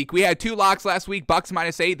last week, we had 2 locks last week. Bucks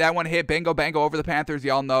 -8, that one hit. Bingo bango over the Panthers.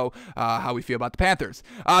 Y'all know how we feel about the Panthers.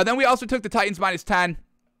 Then we also took the Titans -10.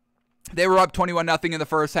 They were up 21-0 in the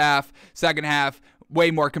first half. Second half, way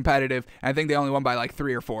more competitive. I think they only won by like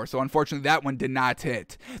 3 or 4. So unfortunately, that one did not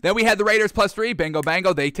hit. Then we had the Raiders +3. Bingo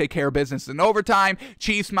bango. They take care of business in overtime.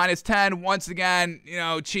 Chiefs -10. Once again,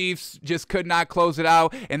 Chiefs just could not close it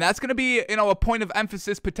out. And that's going to be, a point of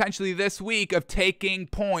emphasis potentially this week of taking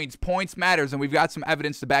points. Points matters, and we've got some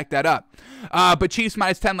evidence to back that up. But Chiefs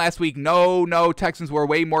 -10 last week. No, Texans were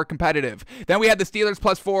way more competitive. Then we had the Steelers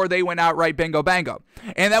 +4. They went outright. Bingo bango.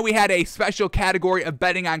 And then we had a special category of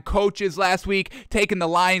betting on coaches last week. Taking the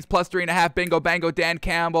Lions +3.5. Bingo bango. Dan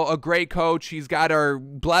Campbell, a great coach. He's got our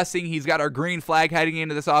blessing. He's got our green flag heading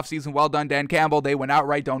into this offseason. Well done, Dan Campbell. They went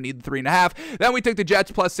outright. Don't need the 3.5. Then we took the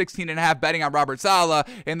Jets +16.5, betting on Robert Saleh,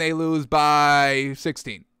 and they lose by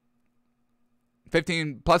 16.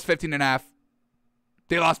 15+15.5.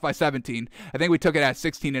 They lost by 17. I think we took it at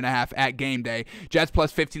 16.5 at game day. Jets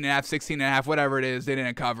 +15.5, 16.5, whatever it is. They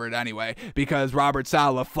didn't cover it anyway because Robert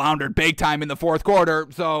Saleh floundered big time in the 4th quarter.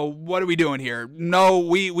 So what are we doing here? No,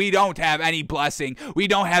 we don't have any blessing. We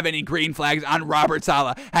don't have any green flags on Robert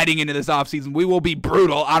Saleh heading into this offseason. We will be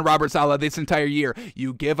brutal on Robert Saleh this entire year.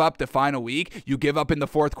 You give up the final week. You give up in the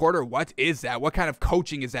 4th quarter. What is that? What kind of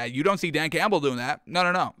coaching is that? You don't see Dan Campbell doing that.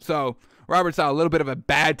 No. So Robert Saleh, a little bit of a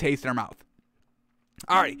bad taste in our mouth.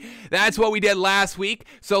 All right, that's what we did last week,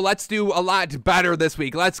 so let's do a lot better this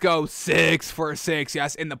week. Let's go 6 for 6,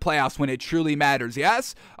 yes, in the playoffs when it truly matters,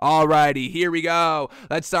 yes? All righty, here we go.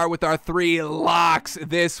 Let's start with our 3 locks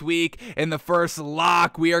this week. In the first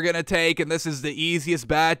lock we are going to take, and this is the easiest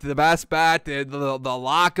bet, the best bet, the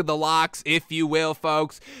lock of the locks, if you will,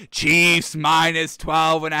 folks. Chiefs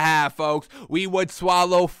 -12.5, folks. We would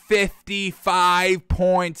swallow 55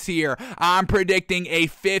 points here. I'm predicting a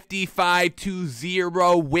 55-0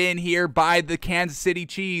 win here by the Kansas City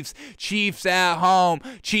Chiefs. Chiefs at home.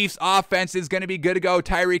 Chiefs offense is going to be good to go.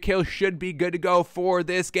 Tyreek Hill should be good to go for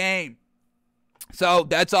this game. So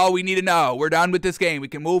that's all we need to know. We're done with this game. We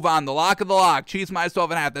can move on. The lock of the lock. Chiefs minus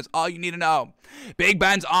 12.5. That's all you need to know. Big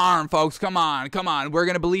Ben's arm, folks. Come on. Come on. We're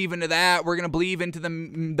going to believe into that. We're going to believe into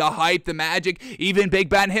the hype, the magic. Even Big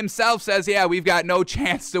Ben himself says, yeah, we've got no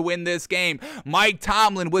chance to win this game. Mike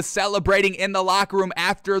Tomlin was celebrating in the locker room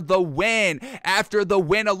after the win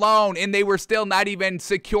alone, and they were still not even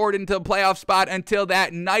secured into the playoff spot until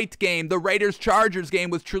that night game. The Raiders-Chargers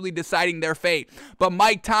game was truly deciding their fate. But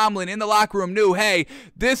Mike Tomlin in the locker room knew, hey,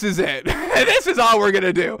 this is it. This is all we're going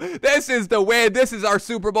to do. This is the win. This is our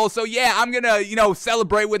Super Bowl. So, yeah, I'm going to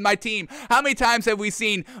celebrate with my team. How many times have we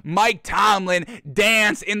seen Mike Tomlin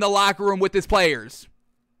dance in the locker room with his players?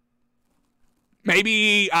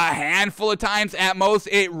 Maybe a handful of times at most.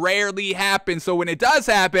 It rarely happens. So when it does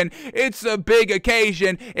happen, it's a big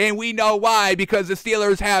occasion, and we know why, because the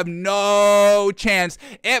Steelers have no chance.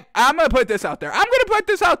 I'm going to put this out there. I'm going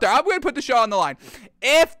to put the show on the line.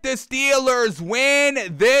 If the Steelers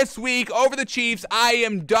win this week over the Chiefs, I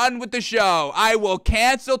am done with the show. I will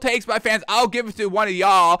cancel Takes by Fans. I'll give it to one of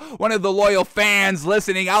y'all, one of the loyal fans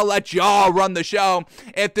listening. I'll let y'all run the show.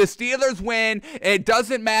 If the Steelers win, it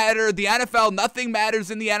doesn't matter. The NFL, nothing matters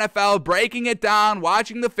in the NFL. Breaking it down,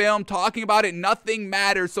 watching the film, talking about it, nothing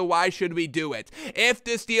matters. So why should we do it? If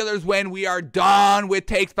the Steelers win, we are done with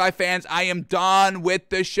Takes by Fans. I am done with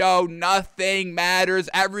the show. Nothing matters.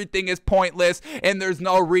 Everything is pointless, and there's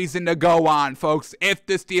no reason to go on, folks, if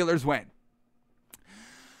the Steelers win.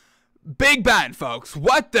 Big Ben, folks.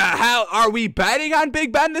 What the hell? Are we betting on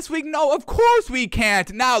Big Ben this week? No, of course we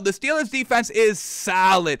can't. Now, the Steelers defense is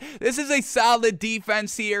solid. This is a solid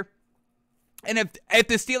defense here. And if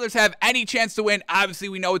the Steelers have any chance to win, obviously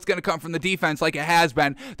we know it's going to come from the defense like it has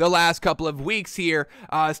been the last couple of weeks here.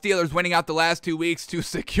 Steelers winning out the last 2 weeks to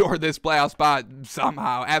secure this playoff spot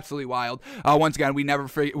somehow. Absolutely wild. Once again,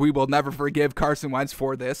 we will never forgive Carson Wentz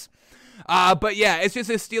for this. But yeah, it's just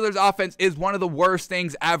this Steelers offense is one of the worst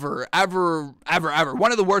things ever.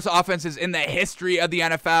 One of the worst offenses in the history of the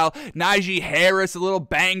NFL. Najee Harris a little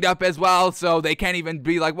banged up as well, so they can't even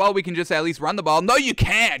be like, well, we can just at least run the ball. No, you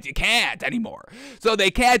can't. You can't anymore. So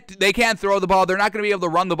they can't throw the ball. They're not going to be able to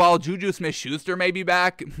run the ball. Juju Smith-Schuster may be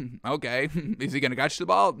back. Okay. Is he going to catch the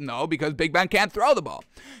ball? No, because Big Ben can't throw the ball.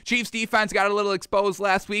 Chiefs defense got a little exposed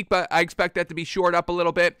last week, but I expect that to be shored up a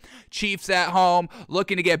little bit. Chiefs at home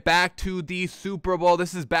looking to get back to the Super Bowl.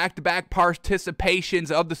 This is back-to-back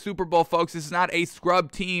participations of the Super Bowl, folks. This is not a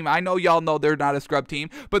scrub team. I know y'all know they're not a scrub team,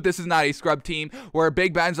 but this is not a scrub team where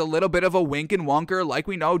Big Ben's a little bit of a wink and wonker, like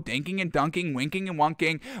we know, dinking and dunking, winking and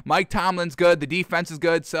wonking. Mike Tomlin's good. The defense is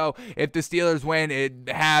good. So if the Steelers win, it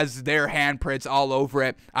has their handprints all over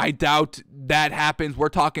it. I doubt that happens. We're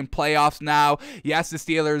talking playoffs now. Yes, the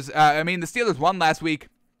Steelers won last week,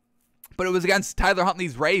 but it was against Tyler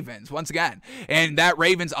Huntley's Ravens, once again. And that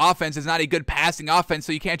Ravens offense is not a good passing offense,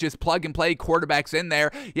 so you can't just plug and play quarterbacks in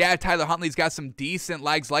there. Yeah, Tyler Huntley's got some decent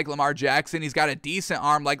legs like Lamar Jackson. He's got a decent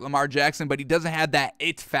arm like Lamar Jackson, but he doesn't have that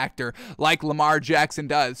it factor like Lamar Jackson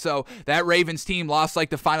does. So that Ravens team lost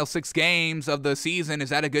like the final 6 games of the season. Is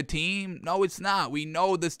that a good team? No, it's not. We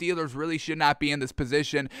know the Steelers really should not be in this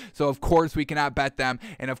position, so of course we cannot bet them,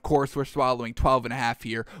 and of course we're swallowing 12.5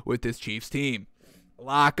 here with this Chiefs team.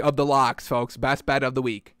 Lock of the locks, folks. Best bet of the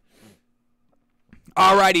week.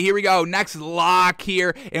 Alrighty, here we go. Next lock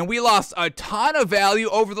here. And we lost a ton of value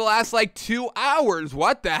over the last, 2 hours.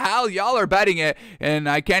 What the hell? Y'all are betting it, and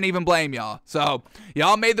I can't even blame y'all. So,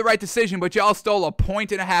 y'all made the right decision, but y'all stole 1.5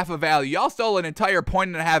 points of value. Y'all stole an entire 1.5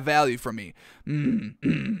 points value from me.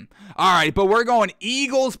 Alright, but we're going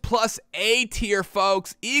Eagles +8 here,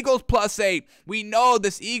 folks. Eagles +8. We know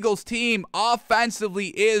this Eagles team offensively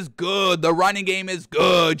is good. The running game is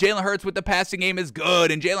good. Jalen Hurts with the passing game is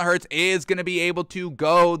good, and Jalen Hurts is going to be able to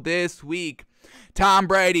go this week. Tom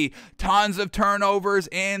Brady, tons of turnovers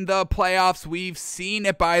in the playoffs. We've seen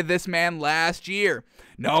it by this man last year.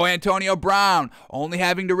 No Antonio Brown, only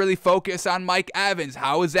having to really focus on Mike Evans.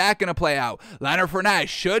 How is that going to play out? Leonard Fournette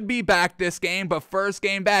should be back this game, but first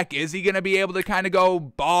game back, is he going to be able to kind of go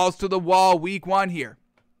balls to the wall week 1 here?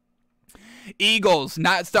 Eagles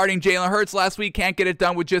not starting Jalen Hurts last week, can't get it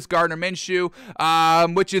done with just Gardner Minshew,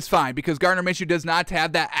 which is fine because Gardner Minshew does not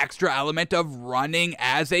have that extra element of running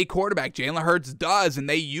as a quarterback. Jalen Hurts does, and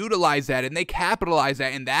they utilize that and they capitalize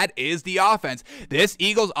that, and that is the offense. This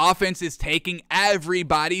Eagles offense is taking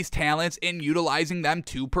everybody's talents and utilizing them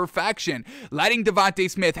to perfection, letting Devontae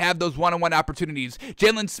Smith have those one-on-one opportunities.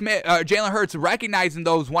 Jalen Hurts recognizing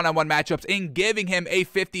those one-on-one matchups and giving him a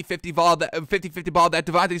 50-50 ball that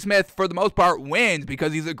Devontae Smith, for the most part, part wins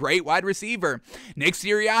because he's a great wide receiver. Nick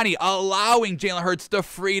Sirianni allowing Jalen Hurts the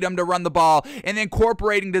freedom to run the ball and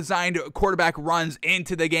incorporating designed quarterback runs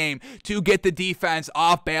into the game to get the defense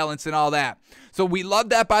off balance and all that. So we love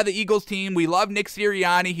that by the Eagles team. We love Nick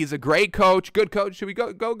Sirianni. He's a great coach. Good coach. Should we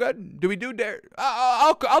go good? Do we do dare?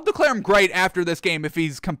 I'll declare him great after this game if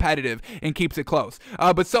he's competitive and keeps it close.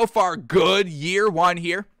 But so far, good year one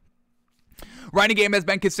here. Running game has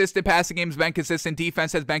been consistent. Passing game has been consistent.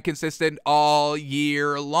 Defense has been consistent all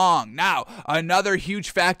year long. Now, another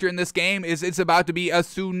huge factor in this game is it's about to be a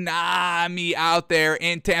tsunami out there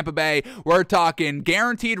in Tampa Bay. We're talking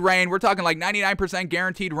guaranteed rain. We're talking like 99%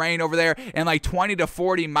 guaranteed rain over there and like 20 to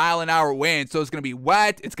 40 mile an hour winds. So it's going to be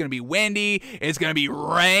wet. It's going to be windy. It's going to be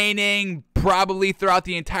raining probably throughout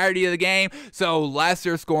the entirety of the game. So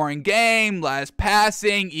lesser scoring game, less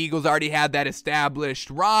passing. Eagles already had that established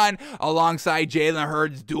run alongside Jalen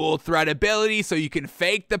Hurts' dual threat ability, so you can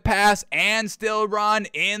fake the pass and still run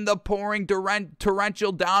in the pouring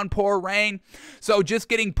torrential downpour rain. So just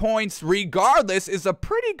getting points regardless is a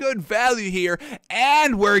pretty good value here,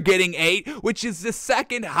 and we're getting 8, which is the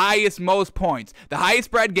second highest most points. The highest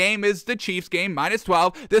spread game is the Chiefs game,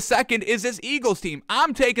 -12. The second is this Eagles team.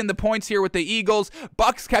 I'm taking the points here with the Eagles.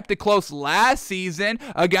 Bucks kept it close last season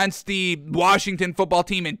against the Washington football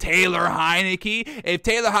team and Taylor Heineke. If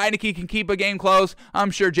Taylor Heineke can keep a game close,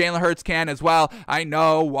 I'm sure Jalen Hurts can as well. I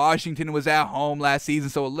know Washington was at home last season,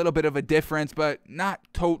 so a little bit of a difference, but not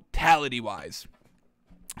totality-wise.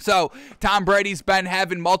 So Tom Brady's been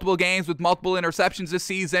having multiple games with multiple interceptions this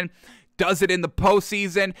season. Does it in the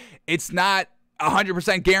postseason. It's not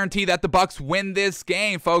 100% guarantee that the Bucks win this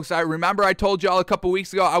game, folks. I remember I told y'all a couple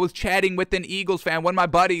weeks ago I was chatting with an Eagles fan, one of my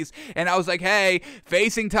buddies, and I was like, hey,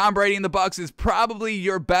 facing Tom Brady and the Bucks is probably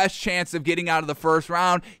your best chance of getting out of the first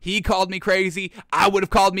round. He called me crazy. I would have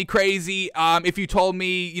called me crazy if you told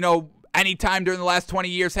me, you know, anytime during the last 20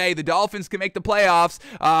 years, hey, the Dolphins can make the playoffs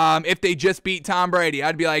if they just beat Tom Brady.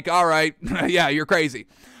 I'd be like, all right, yeah, you're crazy.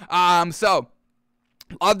 So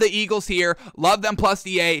love the Eagles here. Love them plus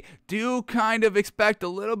the 8. Do kind of expect a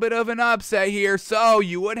little bit of an upset here. So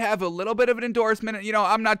you would have a little bit of an endorsement. You know,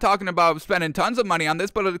 I'm not talking about spending tons of money on this,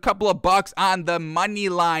 but a couple of bucks on the money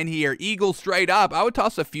line here. Eagles straight up. I would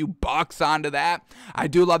toss a few bucks onto that. I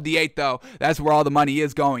do love the 8, though. That's where all the money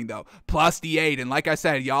is going, though. Plus the 8. And like I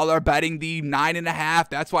said, y'all are betting the 9.5.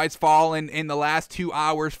 That's why it's fallen in the last 2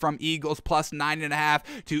 hours from Eagles plus 9.5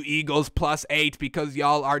 to Eagles plus 8 because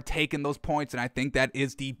y'all are taking those points. And I think that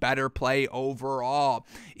is the better play overall.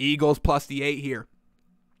 Eagles plus the 8 here.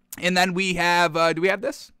 And then we have, do we have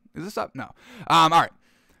this? Is this up? No. All right.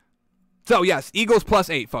 So, yes, Eagles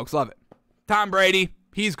plus 8, folks. Love it. Tom Brady.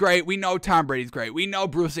 He's great. We know Tom Brady's great. We know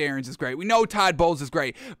Bruce Arians is great. We know Todd Bowles is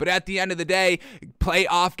great. But at the end of the day,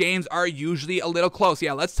 playoff games are usually a little close.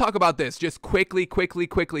 Yeah, let's talk about this just quickly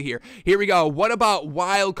here. Here we go. What about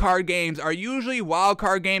wild card games? Are usually wild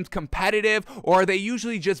card games competitive, or are they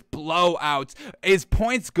usually just blowouts? Is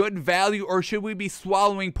points good value, or should we be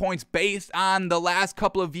swallowing points based on the last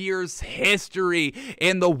couple of years' history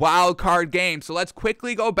in the wild card game? So let's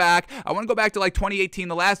quickly go back. I want to go back to like 2018,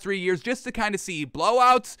 the last 3 years, just to kind of see blowouts,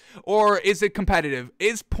 or is it competitive?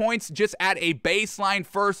 Is points just at a baseline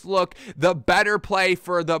first look the better play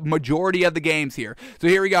for the majority of the games here? So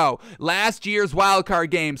here we go. Last year's wildcard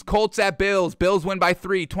games. Colts at Bills. Bills win by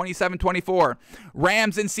 3, 27-24.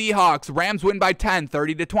 Rams and Seahawks. Rams win by 10,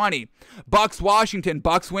 30-20. Bucks Washington.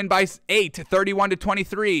 Bucks win by 8,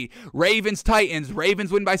 31-23. Ravens Titans.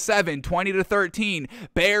 Ravens win by 7, 20-13.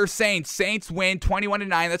 Bears Saints. Saints win 21-9.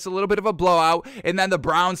 That's a little bit of a blowout. And then the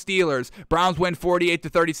Browns Steelers. Browns win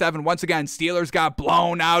 48-37. Once again, Steelers got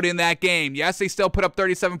blown out in that game. Yes, they still put up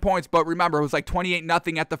 37 points, but remember, it was like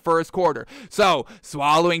 28-0 at the first quarter. So,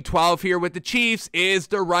 swallowing 12 here with the Chiefs is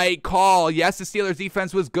the right call. Yes, the Steelers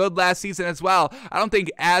defense was good last season as well. I don't think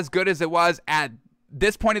as good as it was at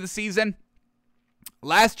this point of the season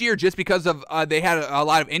last year, just because of they had a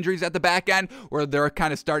lot of injuries at the back end, where they're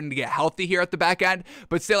kind of starting to get healthy here at the back end.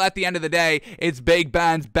 But still, at the end of the day, it's Big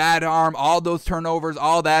Ben's bad arm, all those turnovers,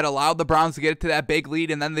 all that allowed the Browns to get to that big lead,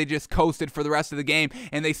 and then they just coasted for the rest of the game,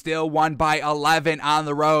 and they still won by 11 on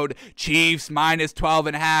the road. Chiefs minus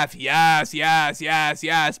 12.5.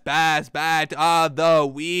 Yes. Best bet of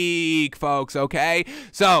the week, folks, okay?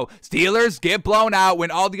 So, Steelers get blown out when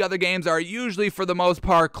all the other games are usually, for the most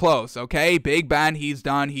part, close, okay? Big Ben, he's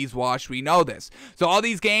done, he's washed, we know this. So all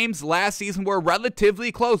these games last season were relatively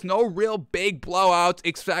close. No real big blowouts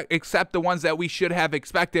except the ones that we should have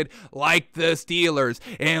expected, like the Steelers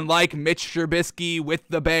and like Mitch Trubisky with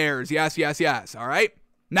the Bears. Yes. All right?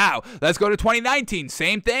 Now, let's go to 2019.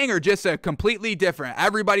 Same thing or just a completely different?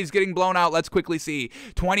 Everybody's getting blown out. Let's quickly see.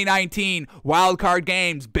 2019 wild card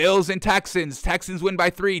games. Bills and Texans. Texans win by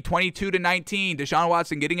 3, 22-19. Deshaun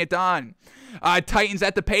Watson getting it done. Titans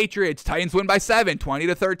at the Patriots. Titans win by 7,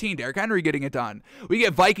 20-13. Derrick Henry getting it done. We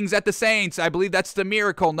get Vikings at the Saints. I believe that's the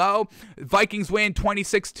miracle. No, Vikings win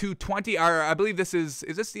 26-20. Or I believe this is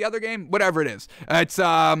this the other game? Whatever it is. It's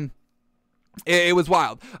It was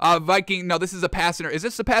wild. No, this is a pass Is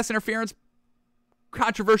this a pass interference?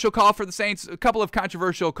 Controversial call for the Saints. A couple of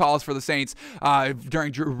controversial calls for the Saints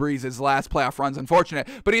during Drew Brees' last playoff runs. Unfortunate.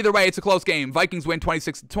 But either way, it's a close game. Vikings win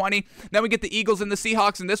 26-20. Then we get the Eagles and the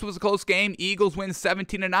Seahawks, and this was a close game. Eagles win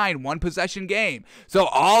 17-9, one possession game. So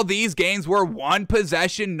all these games were one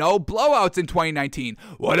possession, no blowouts in 2019.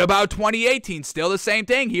 What about 2018? Still the same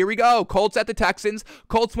thing. Here we go. Colts at the Texans.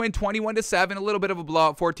 Colts win 21-7, a little bit of a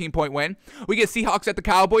blowout, 14-point win. We get Seahawks at the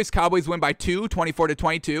Cowboys. Cowboys win by 2,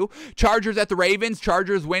 24-22. Chargers at the Ravens.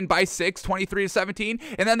 Chargers win by 6, 23-17.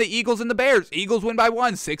 And then the Eagles and the Bears. Eagles win by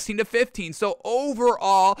 1, 16-15. So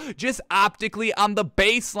overall, just optically on the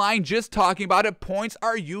baseline, just talking about it, points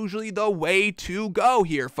are usually the way to go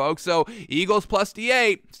here, folks. So Eagles plus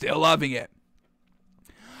D8, still loving it.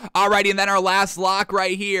 Alrighty, and then our last lock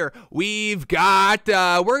right here, we've got,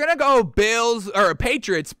 we're going to go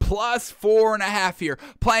Patriots plus 4.5 here,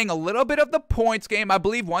 playing a little bit of the points game. I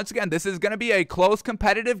believe, once again, this is going to be a close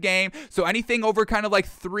competitive game, so anything over kind of like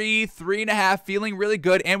 3.5, feeling really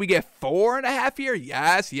good, and we get 4.5 here.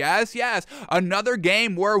 Yes, yes, yes. Another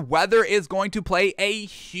game where weather is going to play a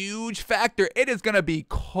huge factor. It is going to be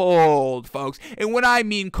cold, folks, and when I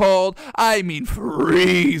mean cold, I mean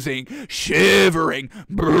freezing, shivering,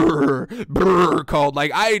 brr, cold.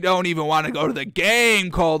 Like, I don't even want to go to the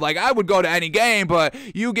game cold. Like, I would go to any game, but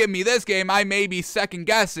you give me this game, I may be second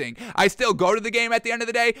guessing. I still go to the game at the end of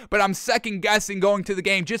the day, but I'm second guessing going to the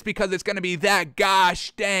game just because it's going to be that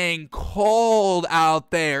gosh dang cold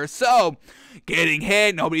out there. So, getting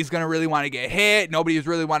hit, nobody's going to really want to get hit. Nobody's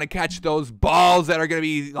really want to catch those balls that are going to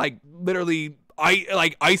be like literally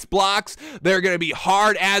like ice blocks. They're going to be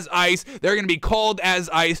hard as ice. They're going to be cold as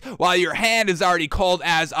ice, while your hand is already cold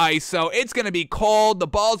as ice. So it's going to be cold. The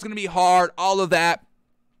ball's going to be hard, all of that.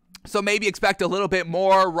 So maybe expect a little bit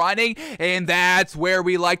more running, and that's where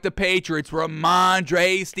we like the Patriots.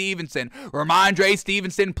 Ramondre Stevenson. Ramondre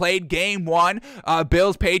Stevenson played game 1.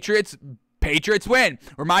 Bills, Patriots. Patriots win.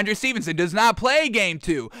 Ramondre Stevenson does not play game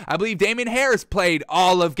 2. I believe Damian Harris played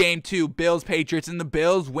all of game 2. Bills, Patriots, and the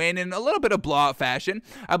Bills win in a little bit of blowout fashion.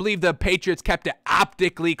 I believe the Patriots kept it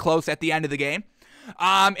optically close at the end of the game.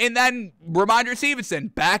 And then Ramondre Stevenson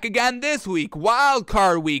back again this week. Wild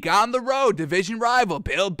card week on the road. Division rival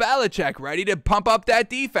Bill Belichick ready to pump up that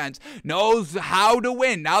defense. Knows how to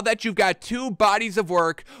win. Now that you've got 2 bodies of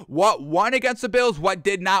work, what won against the Bills, what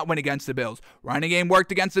did not win against the Bills. Running game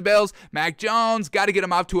worked against the Bills. Mac Jones got to get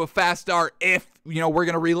him off to a fast start if we're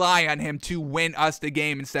going to rely on him to win us the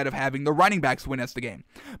game instead of having the running backs win us the game.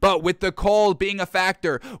 But with the cold being a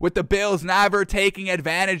factor, with the Bills never taking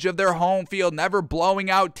advantage of their home field, never blowing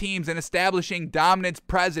out teams and establishing dominance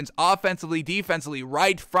presence offensively, defensively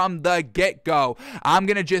right from the get-go, I'm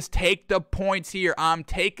going to just take the points here. I'm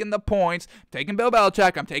taking the points. I'm taking Bill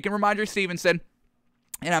Belichick. I'm taking Ramondre Stevenson.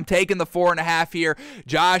 And I'm taking the 4.5 here.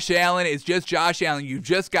 Josh Allen is just Josh Allen. You've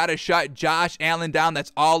just got to shut Josh Allen down.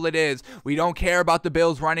 That's all it is. We don't care about the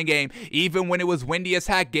Bills' running game. Even when it was windy as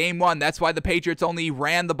heck, game 1, that's why the Patriots only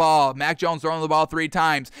ran the ball. Mac Jones throwing the ball 3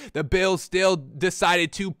 times. The Bills still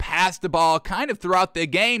decided to pass the ball kind of throughout the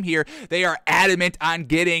game here. They are adamant on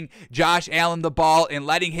getting Josh Allen the ball and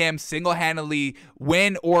letting him single-handedly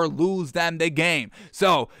win or lose them the game.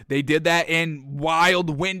 So they did that in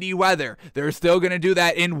wild windy weather. They're still going to do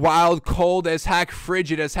that in wild cold as heck,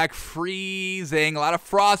 frigid as heck, freezing. A lot of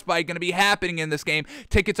frostbite going to be happening in this game.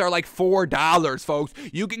 Tickets are like $4, folks.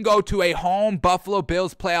 You can go to a home Buffalo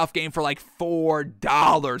Bills playoff game for like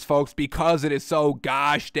 $4, folks, because it is so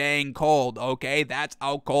gosh dang cold, okay? That's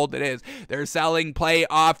how cold it is. They're selling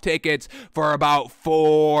playoff tickets for about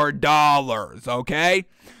 $4, okay?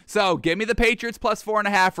 So, give me the Patriots plus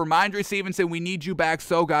 4.5. Ramondre Stevenson, we need you back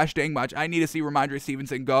so gosh dang much. I need to see Ramondre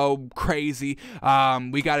Stevenson go crazy.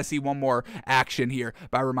 We got to see one more action here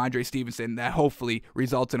by Ramondre Stevenson that hopefully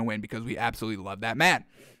results in a win because we absolutely love that man.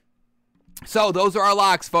 So, those are our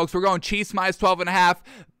locks, folks. We're going Chiefs minus 12.5.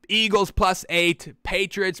 Eagles +8,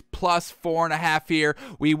 Patriots +4.5 here.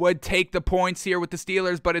 We would take the points here with the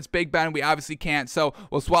Steelers, but it's Big Ben. We obviously can't, so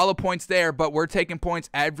we'll swallow points there, but we're taking points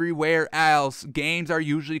everywhere else. Games are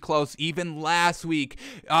usually close. Even last week,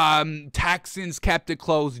 Texans kept it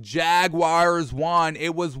close. Jaguars won.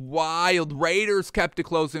 It was wild. Raiders kept it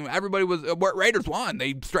close, and everybody was Raiders won.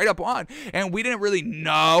 They straight up won, and we didn't really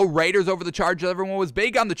know. Raiders over the Chargers. Everyone was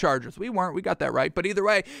big on the Chargers. We weren't. We got that right, but either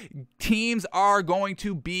way, teams are going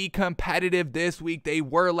to be competitive this week. They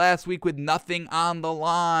were last week with nothing on the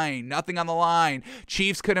line. Nothing on the line.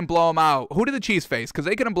 Chiefs couldn't blow them out. Who did the Chiefs face? Because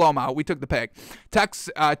they couldn't blow them out. We took the pick.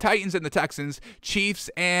 Titans and the Texans. Chiefs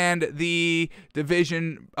and the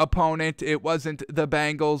division opponent. It wasn't the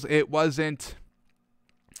Bengals. It wasn't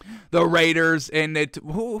the Raiders, and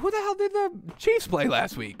who the hell did the Chiefs play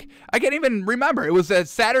last week? I can't even remember. It was a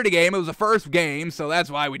Saturday game. It was the first game, so that's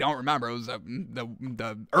why we don't remember. It was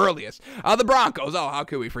the earliest. The Broncos. Oh, how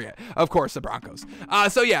could we forget? Of course, the Broncos.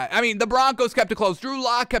 So yeah, I mean, the Broncos kept it close. Drew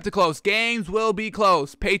Lock kept it close. Games will be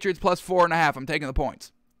close. Patriots +4.5. I'm taking the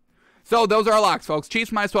points. So those are our locks, folks. Chiefs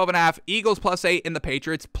 -12.5. Eagles +8, and the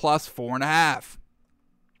Patriots +4.5.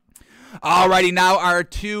 Alrighty, now our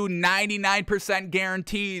two 99%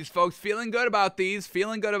 guarantees, folks. Feeling good about these,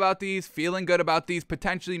 feeling good about these, feeling good about these.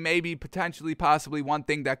 Potentially, maybe, potentially, possibly one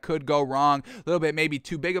thing that could go wrong. A little bit, maybe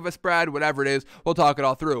too big of a spread, whatever it is. We'll talk it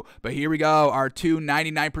all through. But here we go, our two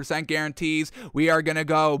 99% guarantees. We are going to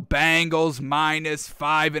go Bengals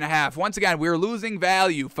 -5.5. Once again, we're losing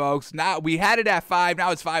value, folks. Now, we had it at 5,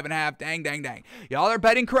 now it's 5.5. Dang, dang, dang. Y'all are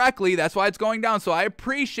betting correctly. That's why it's going down. So I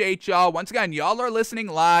appreciate y'all. Once again, y'all are listening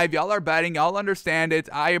live. Y'all are betting, y'all understand it.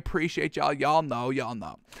 I appreciate y'all. Y'all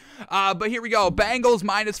know. But here we go. Bengals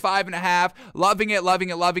 -5.5. Loving it, loving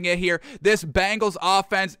it, loving it here. This Bengals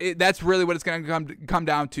offense, that's really what it's going to come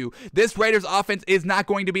down to. This Raiders offense is not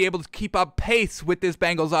going to be able to keep up pace with this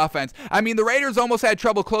Bengals offense. I mean, the Raiders almost had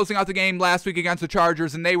trouble closing out the game last week against the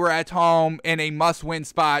Chargers, and they were at home in a must-win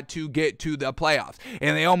spot to get to the playoffs,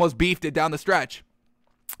 and they almost beefed it down the stretch.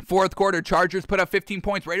 Fourth quarter, Chargers put up 15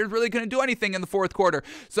 points. Raiders really couldn't do anything in the fourth quarter.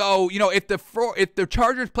 So, you know, if the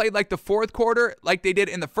Chargers played like the fourth quarter, like they did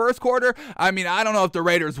in the first quarter, I mean, I don't know if the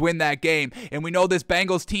Raiders win that game. And we know this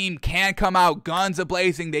Bengals team can come out guns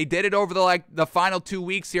a-blazing. They did it over the final 2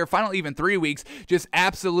 weeks here, final even 3 weeks, just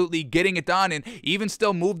absolutely getting it done, and even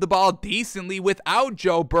still moved the ball decently without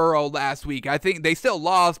Joe Burrow last week. I think they still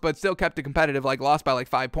lost, but still kept it competitive, like lost by like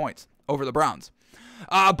 5 points over the Browns.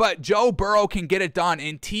 But Joe Burrow can get it done.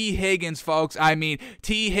 And T. Higgins, folks, I mean,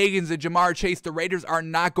 T. Higgins and Jamar Chase, the Raiders are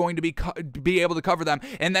not going to be able to cover them.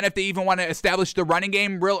 And then if they even want to establish the running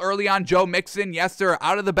game real early on, Joe Mixon, yes, sir,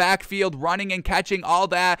 out of the backfield, running and catching, all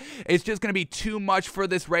that. It's just going to be too much for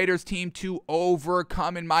this Raiders team to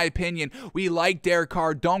overcome, in my opinion. We like Derek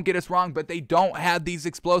Carr, don't get us wrong, but they don't have these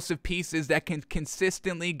explosive pieces that can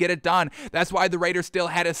consistently get it done. That's why the Raiders still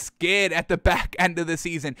had a skid at the back end of the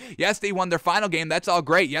season. Yes, they won their final game. That's all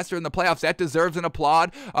great. Yes, they're in the playoffs. That deserves an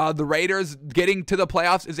applaud. The Raiders getting to the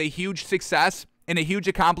playoffs is a huge success and a huge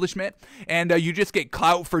accomplishment, and you just get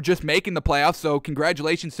clout for just making the playoffs, so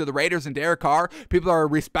congratulations to the Raiders and Derek Carr. People are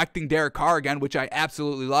respecting Derek Carr again, which I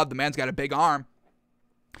absolutely love. The man's got a big arm.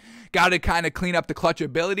 Got to kind of clean up the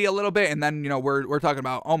clutchability a little bit, and then, you know, we're talking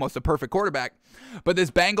about almost a perfect quarterback. But this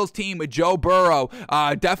Bengals team with Joe Burrow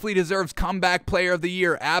definitely deserves comeback player of the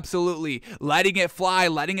year, absolutely. Letting it fly,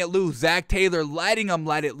 letting it loose. Zach Taylor letting him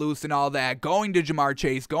let it loose and all that. Going to Jamar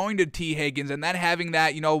Chase, going to T. Higgins, and then having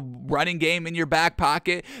that, you know, running game in your back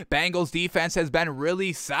pocket. Bengals defense has been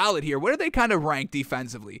really solid here. What are they kind of ranked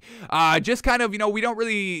defensively? Just kind of, you know, we don't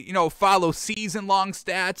really, you know, follow season-long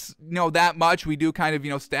stats, you know, that much. We do kind of,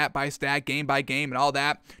 you know, stat by stat, game by game and all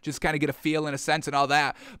that. Just kind of get a feel and a sense and all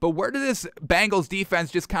that. But where did this Bengals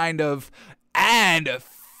defense just kind of end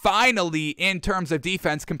finally in terms of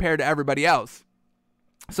defense compared to everybody else?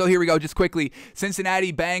 So here we go, just quickly.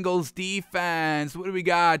 Cincinnati Bengals defense. What do we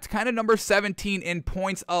got? It's kind of number 17 in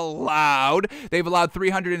points allowed. They've allowed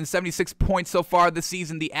 376 points so far this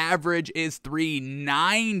season. The average is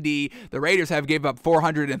 390. The Raiders have gave up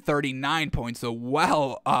 439 points, so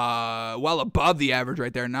well above the average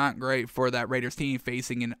right there. Not great for that Raiders team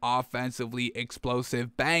facing an offensively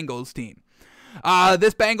explosive Bengals team.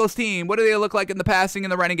 This Bengals team, what do they look like in the passing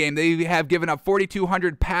and the running game? They have given up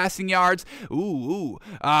 4,200 passing yards.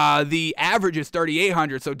 The average is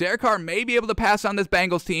 3,800. So Derek Carr may be able to pass on this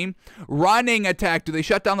Bengals team. Running attack, do they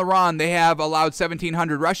shut down the run? They have allowed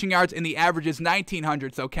 1,700 rushing yards, and the average is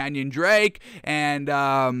 1,900. So Kenyon Drake and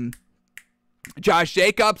Josh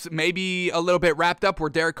Jacobs maybe a little bit wrapped up where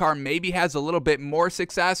Derek Carr maybe has a little bit more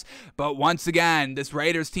success. But once again, this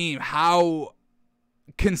Raiders team, how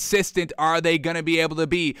consistent are they going to be able to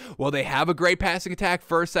be? Well, they have a great passing attack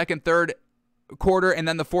first, second, third quarter, and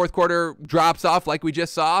then the fourth quarter drops off like we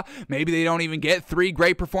just saw. Maybe they don't even get 3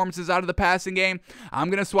 great performances out of the passing game. I'm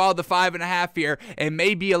going to swallow the 5.5 here. It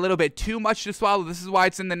may be a little bit too much to swallow. This is why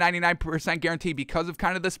it's in the 99% guarantee, because of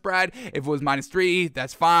kind of the spread. If it was -3,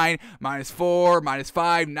 that's fine. -4,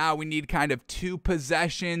 -5. Now we need kind of 2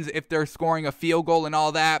 possessions if they're scoring a field goal and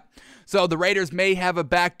all that. So the Raiders may have a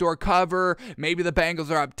backdoor cover. Maybe the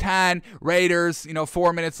Bengals are up 10. Raiders,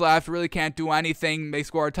 4 minutes left, really can't do anything. They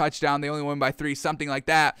score a touchdown. They only win by 3, something like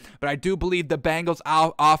that. But I do believe the Bengals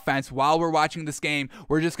offense, while we're watching this game,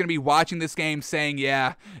 we're just going to be watching this game saying,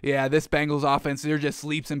 yeah, this Bengals offense, they're just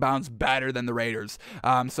leaps and bounds better than the Raiders.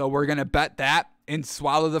 So we're going to bet that and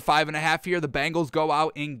swallow the 5.5 here. The Bengals go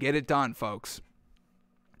out and get it done, folks.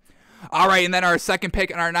 All right, and then our second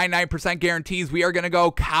pick on our 99% guarantees, we are going to go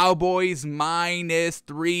Cowboys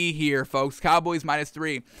 -3 here, folks. Cowboys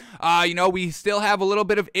 -3. We still have a little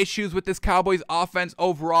bit of issues with this Cowboys offense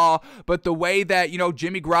overall, but the way that,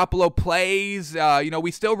 Jimmy Garoppolo plays, we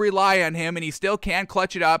still rely on him, and he still can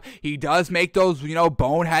clutch it up. He does make those,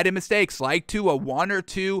 boneheaded mistakes, like 1 or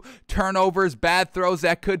 2 turnovers, bad throws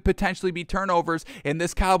that could potentially be turnovers, and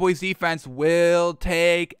this Cowboys defense will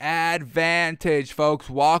take advantage, folks.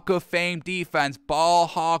 Walk of Fame defense, ball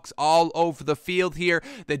hawks all over the field here.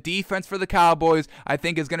 The defense for the Cowboys, I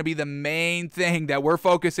think, is going to be the main thing that we're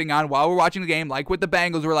focusing on while we're watching the game. Like with the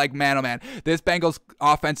Bengals, we're like, man, oh man, this Bengals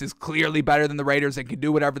offense is clearly better than the Raiders and can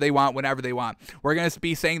do whatever they want whenever they want. We're going to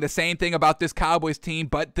be saying the same thing about this Cowboys team,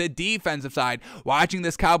 but the defensive side. Watching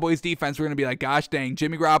this Cowboys defense, we're going to be like, gosh dang,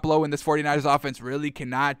 Jimmy Garoppolo and this 49ers offense really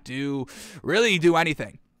cannot do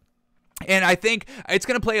anything. And I think it's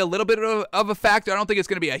going to play a little bit of a factor. I don't think it's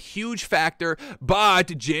going to be a huge factor,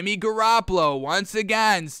 but Jimmy Garoppolo, once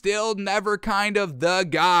again, still never kind of the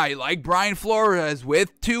guy. Like Brian Flores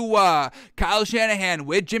with Tua, Kyle Shanahan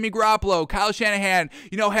with Jimmy Garoppolo. Kyle Shanahan,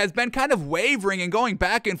 has been kind of wavering and going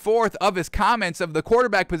back and forth of his comments of the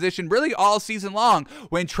quarterback position really all season long.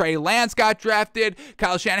 When Trey Lance got drafted,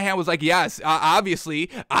 Kyle Shanahan was like, yes,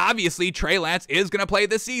 obviously, Trey Lance is going to play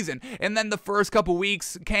this season. And then the first couple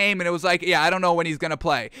weeks came and it was like, yeah, I don't know when he's going to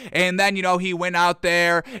play. And then, he went out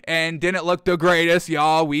there and didn't look the greatest,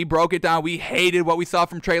 y'all. We broke it down. We hated what we saw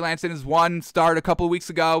from Trey Lance in his one start a couple of weeks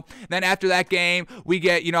ago. Then after that game, we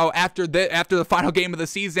get, after the final game of the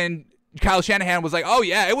season, Kyle Shanahan was like, oh,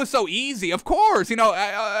 yeah, it was so easy. Of course, Jimmy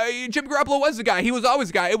Garoppolo was the guy. He was always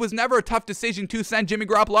the guy. It was never a tough decision to send Jimmy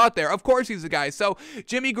Garoppolo out there. Of course he's the guy. So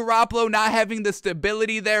Jimmy Garoppolo not having the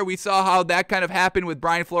stability there, we saw how that kind of happened with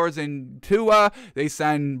Brian Flores and Tua. They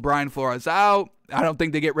send Brian Flores out. I don't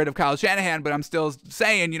think they get rid of Kyle Shanahan, but I'm still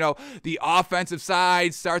saying, the offensive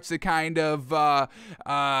side starts to kind of,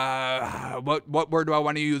 what word do I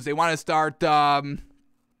want to use? They want to start,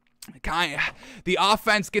 the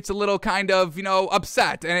offense gets a little kind of,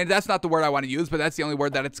 upset. And that's not the word I want to use, but that's the only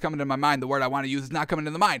word that it's coming to my mind. The word I want to use is not coming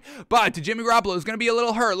to the mind. But Jimmy Garoppolo is going to be a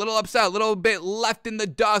little hurt, a little upset, a little bit left in the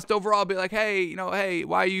dust overall. Be like, hey, hey,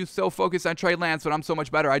 why are you so focused on Trey Lance when I'm so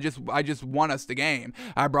much better? I just won us the game.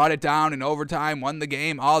 I brought it down in overtime, won the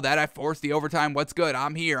game, all that. I forced the overtime. What's good?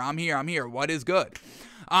 I'm here. What is good?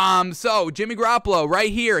 So Jimmy Garoppolo right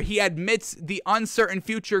here, he admits the uncertain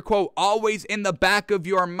future, quote, always in the back of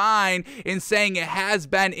your mind, in saying it has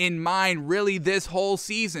been in mind really this whole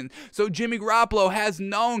season. So Jimmy Garoppolo has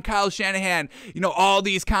known Kyle Shanahan, all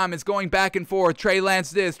these comments going back and forth. Trey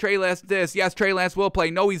Lance this, Trey Lance this. Yes, Trey Lance will play.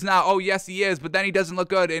 No, he's not. Oh, yes, he is. But then he doesn't look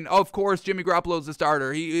good. And of course, Jimmy Garoppolo's the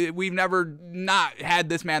starter. We've never not had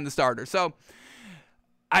this man the starter. So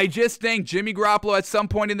I just think Jimmy Garoppolo at some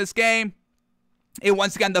point in this game, and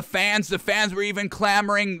once again, the fans were even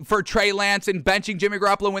clamoring for Trey Lance and benching Jimmy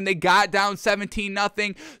Garoppolo when they got down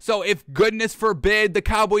 17-0. So if goodness forbid the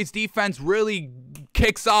Cowboys defense really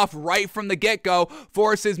kicks off right from the get-go,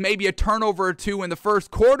 forces maybe a turnover or 2 in the first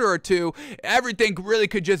quarter or 2, everything really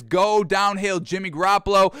could just go downhill. Jimmy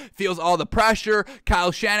Garoppolo feels all the pressure.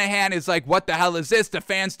 Kyle Shanahan is like, what the hell is this? The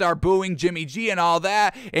fans start booing Jimmy G and all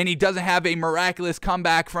that, and he doesn't have a miraculous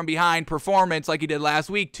comeback from behind performance like he did last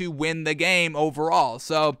week to win the game overall.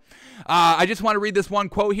 So I just want to read this one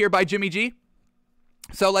quote here by Jimmy G.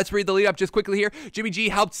 So let's read the lead up just quickly here. Jimmy G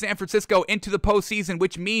helped San Francisco into the postseason,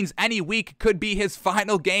 which means any week could be his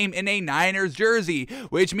final game in a Niners jersey,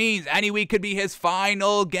 which means any week could be his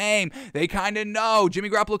final game. They kind of know. Jimmy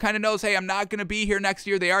Garoppolo kind of knows, hey, I'm not going to be here next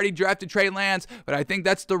year. They already drafted Trey Lance, but I think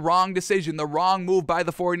that's the wrong decision, the wrong move by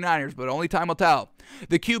the 49ers, but only time will tell.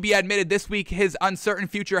 The QB admitted this week his uncertain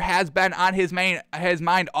future has been on his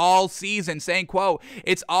mind all season, saying, quote,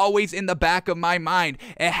 it's always in the back of my mind.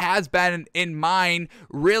 It has been in mine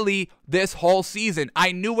really this whole season.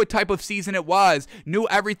 I knew what type of season it was, knew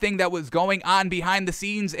everything that was going on behind the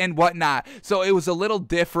scenes and whatnot. So it was a little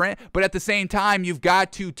different, but at the same time, you've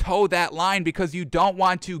got to toe that line because you don't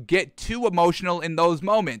want to get too emotional in those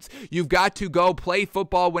moments. You've got to go play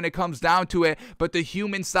football when it comes down to it, but the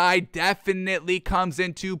human side definitely comes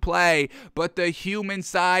into play. Will that human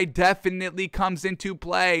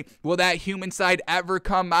side ever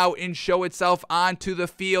come out and show itself onto the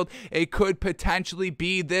field? It could potentially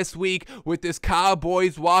be this week with this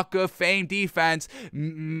Cowboys Walk of Fame defense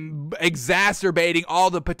exacerbating all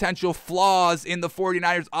the potential flaws in the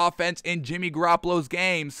 49ers offense in Jimmy Garoppolo's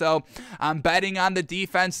game. So I'm betting on the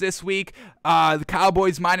defense this week. The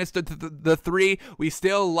Cowboys minus the 3. We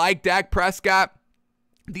still like Dak Prescott.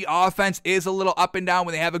 The offense is a little up and down.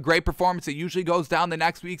 When they have a great performance, it usually goes down the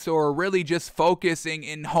next week. So we're really just focusing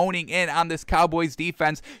and honing in on this Cowboys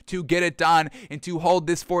defense to get it done and to hold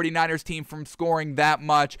this 49ers team from scoring that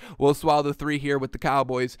much. We'll swallow the 3 here with the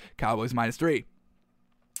Cowboys. Cowboys minus 3.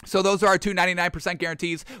 So those are our 2 99%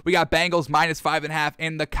 guarantees. We got Bengals minus 5.5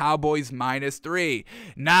 and the Cowboys minus 3.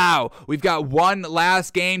 Now, we've got one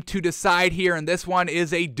last game to decide here, and this one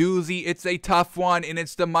is a doozy. It's a tough one, and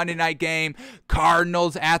it's the Monday night game.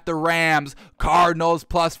 Cardinals at the Rams. Cardinals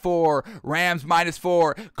plus 4. Rams minus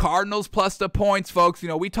 4. Cardinals plus the points, folks. You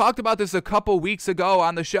know, we talked about this a couple weeks ago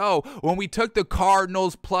on the show when we took the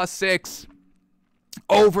Cardinals plus 6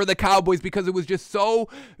 over the Cowboys because it was just so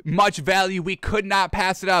much value. We could not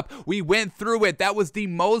pass it up. We went through it. That was the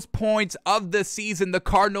most points of the season the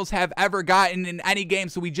Cardinals have ever gotten in any game,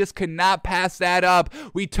 so we just could not pass that up.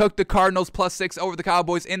 We took the Cardinals plus 6 over the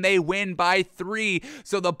Cowboys, and they win by 3.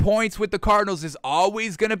 So the points with the Cardinals is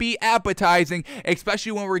always going to be appetizing,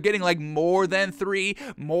 especially when we're getting like more than 3,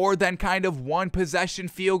 more than kind of 1 possession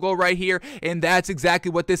field goal right here, and that's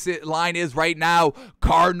exactly what this line is right now.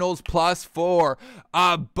 Cardinals plus 4.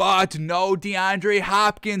 But no DeAndre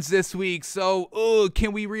Hopkins this week. So,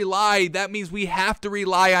 can we rely? That means we have to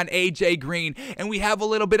rely on A.J. Green. And we have a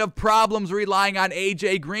little bit of problems relying on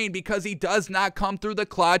A.J. Green because he does not come through the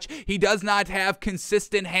clutch. He does not have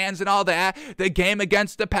consistent hands and all that. The game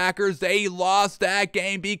against the Packers, they lost that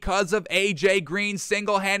game because of A.J. Green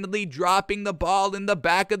single-handedly dropping the ball in the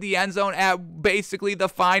back of the end zone at basically the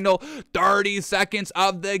final 30 seconds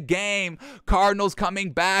of the game. Cardinals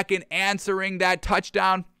coming back and answering that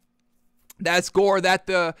touchdown, that score that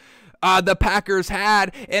the Packers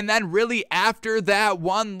had, and then really after that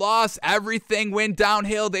one loss, everything went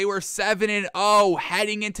downhill. They were 7-0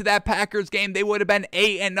 heading into that Packers game. They would have been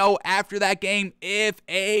 8-0 after that game if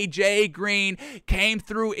A.J. Green came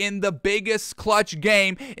through in the biggest clutch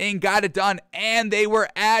game and got it done. And they were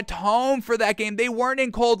at home for that game. They weren't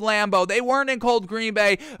in cold Lambeau. They weren't in cold Green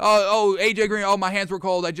Bay. Oh, A.J. Green, oh, my hands were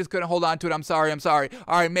cold. I just couldn't hold on to it. I'm sorry.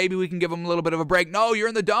 All right, maybe we can give him a little bit of a break. No, you're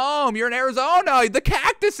in the Dome. You're in Arizona. The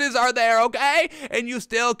Cactuses are there, okay? And you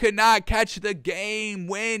still could not catch the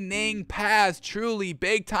game-winning pass. Truly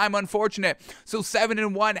big time unfortunate. So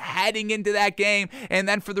 7-1 heading into that game, and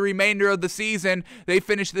then for the remainder of the season, they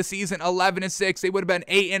finished the season 11-6. They would have been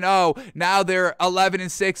 8-0. Now they're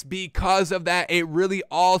 11-6 because of that. It really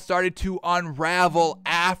all started to unravel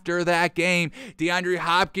after that game. DeAndre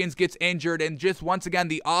Hopkins gets injured, and just once again,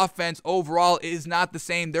 the offense overall is not the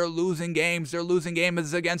same. They're losing games. They're losing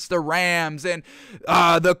games against the Rams and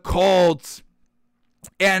the Colts.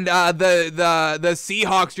 And the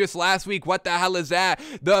Seahawks just last week. What the hell is that?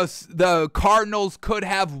 The Cardinals could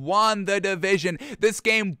have won the division. This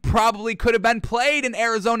game probably could have been played in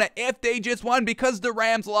Arizona if they just won because the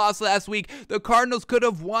Rams lost last week. The Cardinals could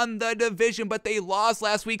have won the division, but they lost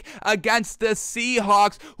last week against the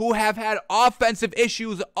Seahawks, who have had offensive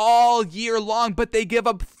issues all year long, but they give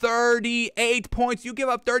up 38 points. You give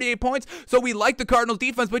up 38 points, so we like the Cardinals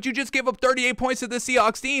defense, but you just give up 38 points to the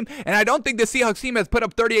Seahawks team, and I don't think the Seahawks team has put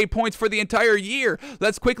up 38 points for the entire year.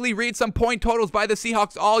 Let's quickly read some point totals by the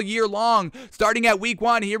Seahawks all year long. Starting at week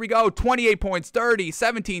 1, here we go. 28 points, 30,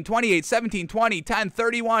 17, 28, 17, 20, 10,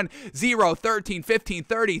 31, 0, 13, 15,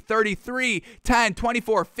 30, 33, 10,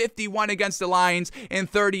 24, 51 against the Lions, and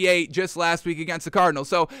 38 just last week against the Cardinals.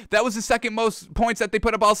 So that was the second most points that they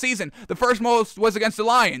put up all season. The first most was against the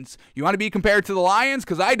Lions. You want to be compared to the Lions?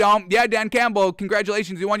 Because I don't. Yeah, Dan Campbell,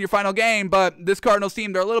 congratulations, you won your final game, but this Cardinals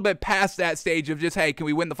team, they're a little bit past that stage of just, hey, can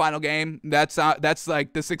we win the final game? That's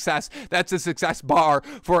like the success. That's the success bar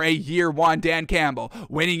for a year 1 Dan Campbell,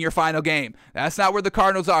 winning your final game. That's not where the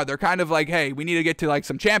Cardinals are. They're kind of like, hey, we need to get to like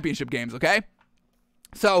some championship games, okay?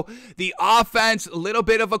 So the offense, a little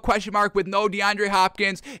bit of a question mark with no DeAndre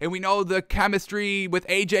Hopkins, and we know the chemistry with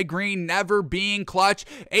AJ Green never being clutch.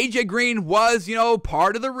 AJ Green was,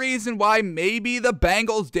 part of the reason why maybe the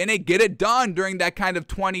Bengals didn't get it done during that kind of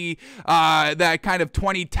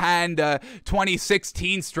 2010 to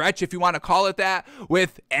 2016 stretch, if you want to call it that,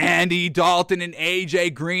 with Andy Dalton and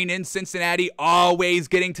AJ Green in Cincinnati always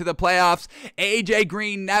getting to the playoffs. AJ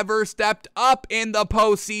Green never stepped up in the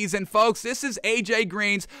postseason, folks. This is AJ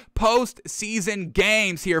Green's postseason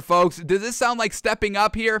games here, folks. Does this sound like stepping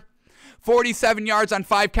up here? 47 yards on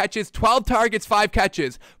 5 catches, 12 targets, 5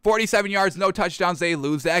 catches, 47 yards, no touchdowns. They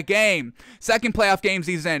lose that game. Second playoff games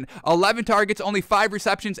he's in, 11 targets, only 5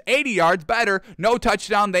 receptions, 80 yards, better, no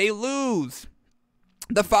touchdown. They lose.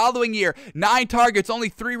 The following year, 9 targets, only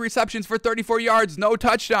 3 receptions for 34 yards, no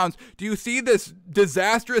touchdowns. Do you see this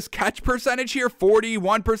disastrous catch percentage here?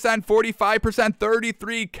 41%, 45%,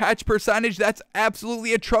 33 catch percentage. That's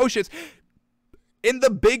absolutely atrocious. In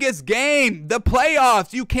the biggest game, the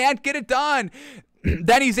playoffs, you can't get it done.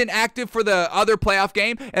 Then he's inactive for the other playoff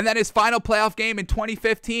game, and then his final playoff game in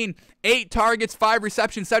 2015, 8 targets, 5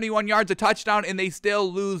 receptions, 71 yards, a touchdown, and they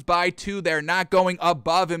still lose by 2. They're not going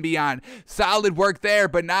above and beyond. Solid work there,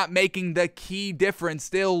 but not making the key difference,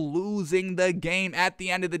 still losing the game at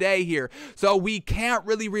the end of the day here. So we can't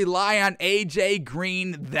really rely on AJ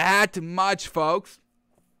Green that much, folks.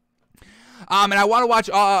 And I want to watch,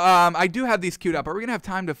 I do have these queued up. Are we going to have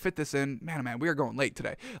time to fit this in? Man, oh man, we are going late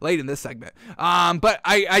today, late in this segment. But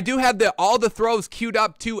I do have all the throws queued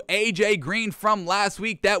up to AJ Green from last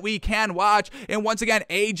week that we can watch. And once again,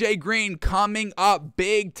 AJ Green coming up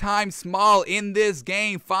big time small in this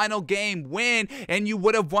game, final game win, and you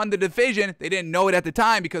would have won the division. They didn't know it at the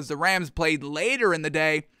time because the Rams played later in the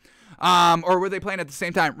day. Or were they playing at the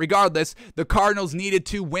same time? Regardless, the Cardinals needed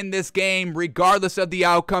to win this game regardless of the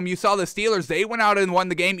outcome. You saw the Steelers, they went out and won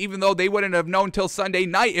the game even though they wouldn't have known till Sunday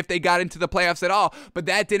night if they got into the playoffs at all. But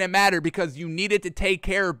that didn't matter because you needed to take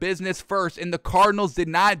care of business first, and the Cardinals did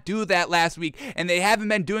not do that last week, and they haven't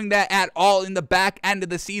been doing that at all in the back end of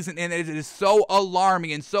the season, and it is so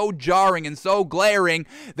alarming and so jarring and so glaring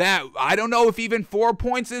that I don't know if even 4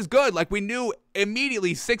 points is good. Like, we knew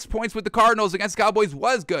immediately 6 points with the Cardinals against the Cowboys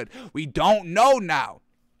was good. We don't know now.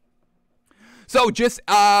 So just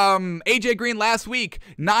AJ Green last week,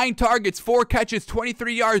 9 targets, 4 catches,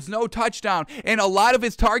 23 yards, no touchdown. And a lot of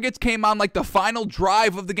his targets came on like the final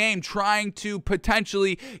drive of the game, trying to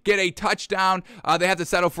potentially get a touchdown. They have to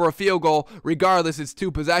settle for a field goal. Regardless, it's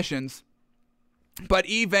 2 possessions. But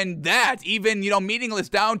even that, meaningless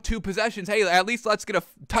down 2 possessions, hey, at least let's get a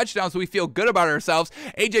touchdown so we feel good about ourselves.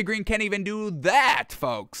 AJ Green can't even do that,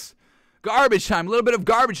 folks. Garbage time, a little bit of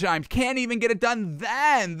garbage time. Can't even get it done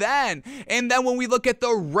then. And then when we look at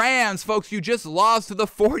the Rams, folks, you just lost to the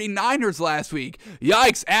 49ers last week.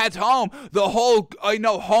 Yikes, at home. The whole,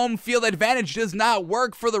 home field advantage does not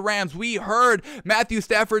work for the Rams. We heard Matthew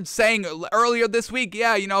Stafford saying earlier this week,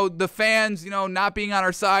 the fans, not being on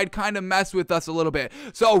our side kind of messed with us a little bit.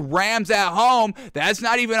 So Rams at home, that's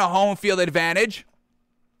not even a home field advantage.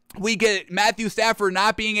 We get Matthew Stafford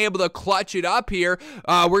not being able to clutch it up here.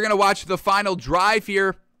 We're going to watch the final drive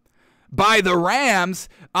here by the Rams.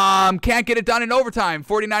 Can't get it done in overtime.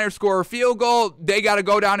 49ers score a field goal. They got to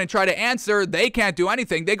go down and try to answer. They can't do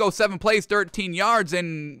anything. They go 7 plays, 13 yards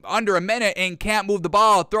in under a minute and can't move the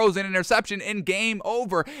ball. Throws an interception and game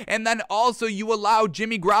over. And then also you allow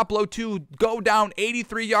Jimmy Garoppolo to go down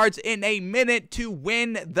 83 yards in a minute to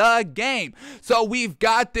win the game. So we've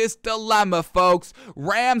got this dilemma, folks.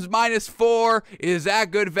 Rams -4. Is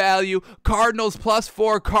that good value? Cardinals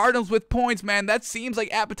 +4. Cardinals with points, man. That seems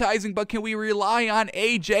like appetizing, but can we rely on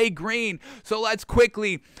AJ Green? So let's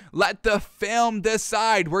quickly let the film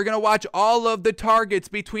decide. We're going to watch all of the targets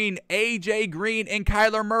between AJ Green and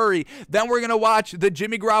Kyler Murray. Then we're going to watch the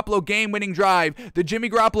Jimmy Garoppolo game-winning drive, the Jimmy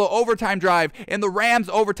Garoppolo overtime drive, and the Rams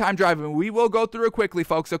overtime drive. And we will go through it quickly,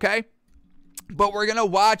 folks, okay? But we're going to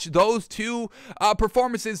watch those 2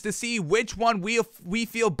 performances to see which one we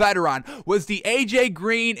feel better on. Was the AJ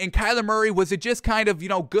Green and Kyler Murray, was it just kind of,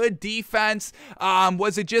 good defense?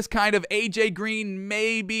 Was it just kind of AJ Green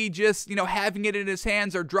maybe just, having it in his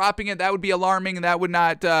hands or dropping it? That would be alarming, and that would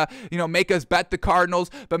not, make us bet the Cardinals.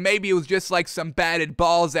 But maybe it was just like some batted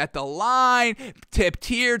balls at the line, tipped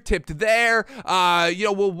here, tipped there.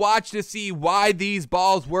 We'll watch to see why these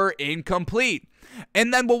balls were incomplete.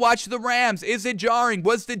 And then we'll watch the Rams. Is it jarring?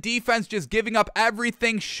 Was the defense just giving up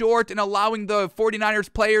everything short and allowing the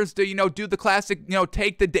 49ers players to, do the classic,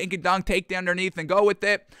 take the dink and dunk, take the underneath and go with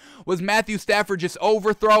it? Was Matthew Stafford just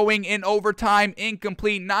overthrowing in overtime,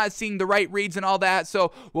 incomplete, not seeing the right reads and all that?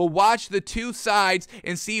 So we'll watch the two sides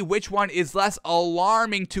and see which one is less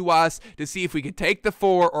alarming to us to see if we can take the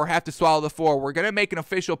 4 or have to swallow the 4. We're going to make an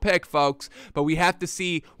official pick, folks, but we have to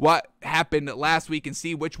see what happened last week and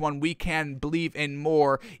see which one we can believe in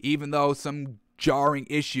more, even though some jarring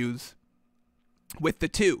issues with the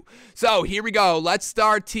two. So here we go. Let's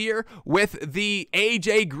start here with the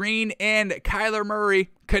AJ Green and Kyler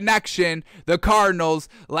Murray connection. The Cardinals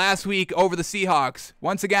last week over the Seahawks.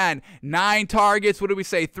 Once again, 9 targets. What did we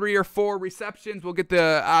say? 3 or 4 receptions. We'll get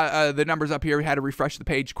the numbers up here. We had to refresh the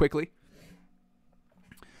page quickly.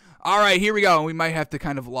 All right, here we go. We might have to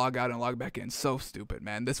kind of log out and log back in. So stupid,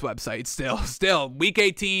 man. This website still week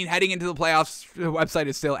 18 heading into the playoffs. The website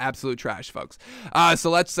is still absolute trash, folks.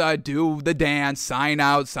 So let's do the dance, sign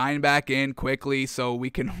out, sign back in quickly so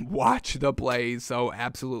we can watch the plays. So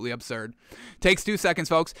absolutely absurd. Takes 2 seconds,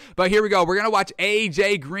 folks. But here we go. We're going to watch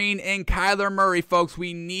AJ Green and Kyler Murray, folks.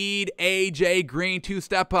 We need AJ Green to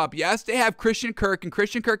step up. Yes, they have Christian Kirk, and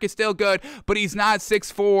Christian Kirk is still good, but he's not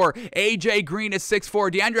 6'4". AJ Green is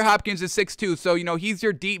 6'4". DeAndre Hopkins is 6'2", so, he's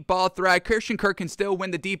your deep ball threat. Christian Kirk can still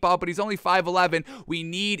win the deep ball, but he's only 5'11". We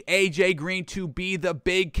need AJ Green to be the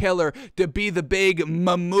big killer, to be the big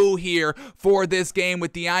mamoo here for this game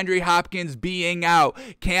with DeAndre Hopkins being out.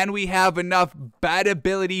 Can we have enough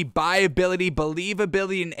bettability, buyability,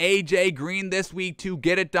 believability in AJ Green this week to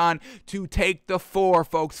get it done, to take the 4,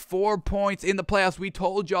 folks? 4 points in the playoffs. We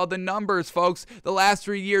told y'all the numbers, folks. The last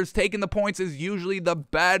 3 years, taking the points is usually the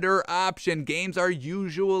better option. Games are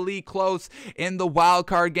usually close in the wild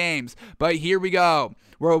card games. But here we go.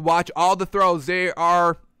 We'll watch all the throws. There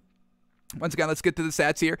are, once again, let's get to the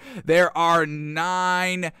stats here. There are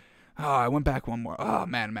 9. Oh, I went back one more. Oh,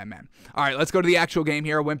 man. All right, let's go to the actual game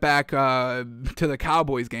here. I went back to the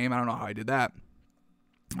Cowboys game. I don't know how I did that.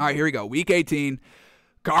 All right, here we go. Week 18.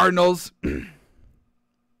 Cardinals.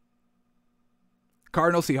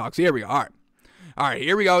 Cardinals, Seahawks. Here we go. All right,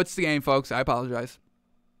 here we go. It's the game, folks. I apologize.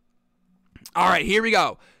 All right, here we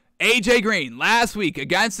go. AJ Green, last week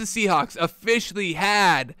against the Seahawks, officially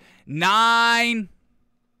had 9.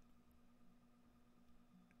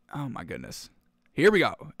 Oh, my goodness. Here we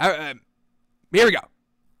go. Here we go.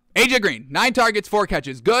 AJ Green, 9 targets, 4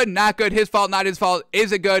 catches. Good, not good, his fault, not his fault.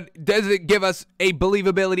 Is it good? Does it give us a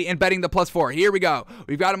believability in betting the +4? Here we go.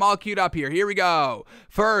 We've got them all queued up here. Here we go.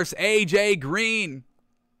 First, AJ Green.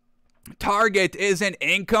 Target is an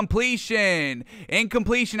incompletion.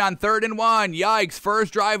 Incompletion on 3rd and 1. Yikes.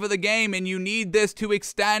 First drive of the game, and you need this to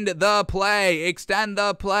extend the play. Extend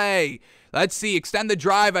the play. Let's see. Extend the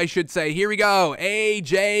drive, I should say. Here we go.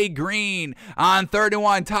 AJ Green on 3rd and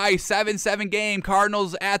 1. Tie 7-7 game.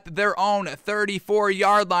 Cardinals at their own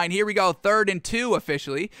 34-yard line. Here we go. 3rd and 2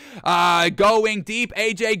 officially. Going deep.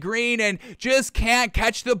 AJ Green and just can't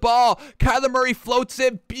catch the ball. Kyler Murray floats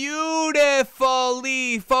it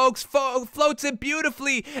beautifully, folks. Floats it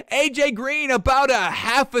beautifully. AJ Green about a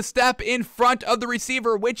half a step in front of the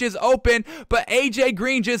receiver, which is open, but AJ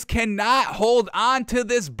Green just cannot hold on to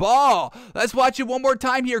this ball. Let's watch it one more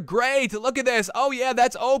time here. Great. Look at this. Oh, yeah,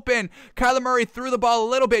 that's open. Kyler Murray threw the ball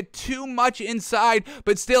a little bit too much inside,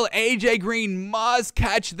 but still AJ Green must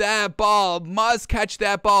catch that ball. Must catch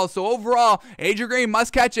that ball. So overall, AJ Green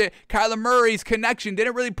must catch it. Kyler Murray's connection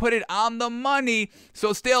didn't really put it on the money.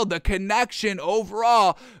 So still, the connection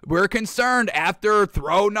overall, we're concerned after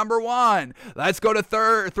throw number 1. Let's go to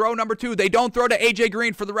throw number 2. They don't throw to AJ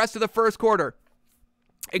Green for the rest of the first quarter.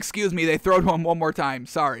 Excuse me, they throw to him one more time.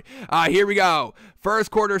 Sorry. Here we go.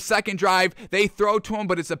 First quarter, second drive. They throw to him,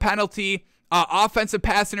 but it's a penalty. Offensive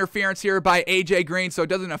pass interference here by AJ Green, so it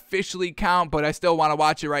doesn't officially count, but I still want to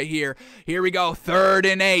watch it right here. Here we go. 3rd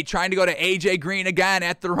and 8. Trying to go to AJ Green again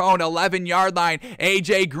at their own 11-yard line.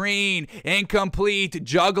 AJ Green, incomplete,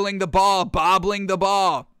 juggling the ball, bobbling the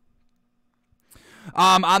ball.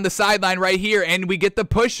 On the sideline right here, and we get the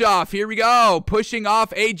push off. Here we go. Pushing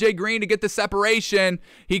off AJ Green to get the separation.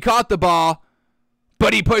 He caught the ball,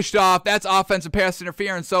 but he pushed off. That's offensive pass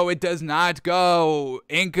interference, so it does not go.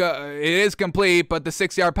 It is complete, but the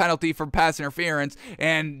 6-yard penalty for pass interference,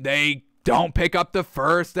 and they don't pick up the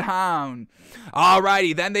first down.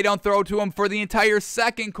 Alrighty, then they don't throw to him for the entire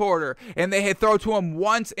second quarter, and they throw to him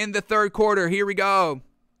once in the third quarter. Here we go.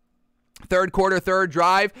 Third quarter, third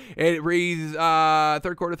drive. It reads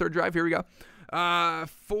third quarter, third drive. Here we go.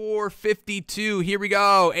 4:52. Here we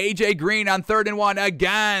go. AJ Green on 3rd and 1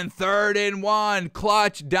 again. 3rd and 1.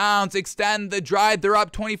 Clutch downs. Extend the drive. They're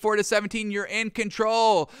up 24-17. You're in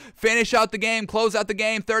control. Finish out the game. Close out the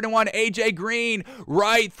game. 3rd and 1. AJ Green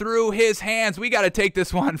right through his hands. We got to take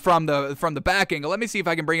this one from the back angle. Let me see if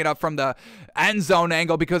I can bring it up from the end zone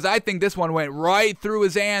angle, because I think this one went right through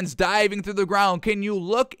his hands, diving through the ground. Can you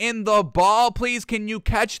look in the ball, please? Can you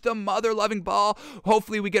catch the mother-loving ball?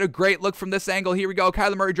 Hopefully we get a great look from this angle. Here we go.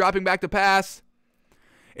 Kyler Murray dropping back to pass.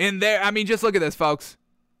 In there, I mean, just look at this, folks.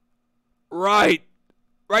 Right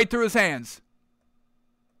through his hands.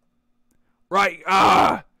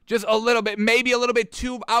 Just a little bit, maybe a little bit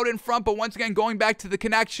too out in front, but once again, going back to the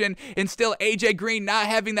connection, and still AJ Green not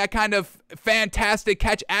having that kind of fantastic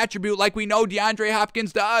catch attribute like we know DeAndre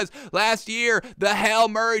Hopkins does. Last year, the Hail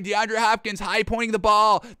Murray, DeAndre Hopkins high pointing the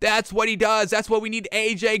ball. That's what he does. That's what we need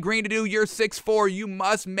AJ Green to do. You're 6'4". You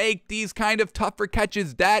must make these kind of tougher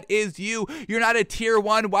catches. That is you. You're not a tier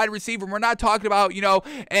 1 wide receiver. We're not talking about, who's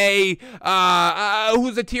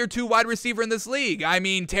a tier 2 wide receiver in this league. I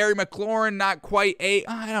mean, Terry McLaurin, not quite I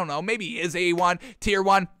don't know, maybe he is A1, tier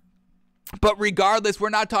 1. But regardless, we're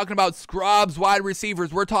not talking about scrubs wide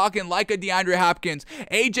receivers. We're talking like a DeAndre Hopkins.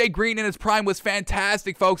 AJ Green in his prime was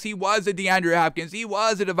fantastic, folks. He was a DeAndre Hopkins. He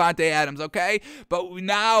was a Devontae Adams, okay? But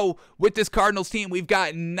now, with this Cardinals team, we've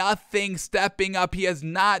got nothing stepping up. He has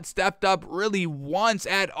not stepped up really once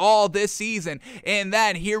at all this season. And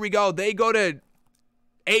then, here we go. They go to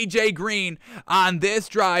AJ Green on this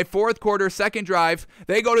drive, 4th quarter, 2nd drive.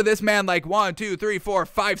 They go to this man like 1, 2, 3, 4,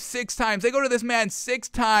 5, 6 times. They go to this man 6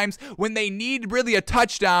 times when they need really a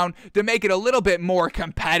touchdown to make it a little bit more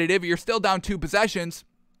competitive. You're still down 2 possessions.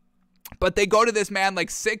 But they go to this man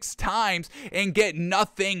like 6 times and get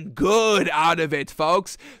nothing good out of it,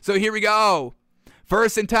 folks. So here we go.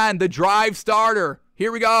 1st and 10, the drive starter.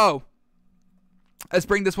 Here we go. Let's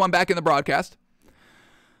bring this one back in the broadcast.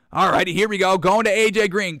 Alrighty, here we go. Going to AJ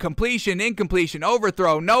Green. Completion, incompletion,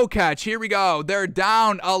 overthrow, no catch. Here we go. They're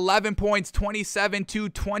down 11 points,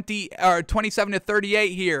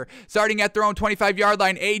 27-38 here. Starting at their own 25-yard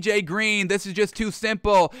line. AJ Green. This is just too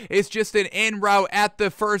simple. It's just an in route at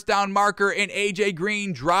the 1st down marker, and AJ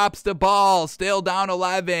Green drops the ball. Still down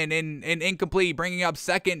 11 and incomplete, bringing up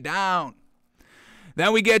 2nd down.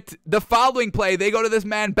 Then we get the following play. They go to this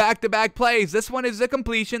man back-to-back plays. This one is a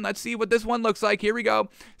completion. Let's see what this one looks like. Here we go.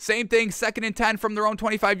 Same thing, 2nd and 10 from their own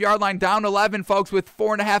 25-yard line. Down 11, folks, with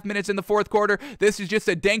 4.5 minutes in the 4th quarter. This is just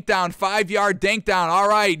a dink down, 5-yard dink down. All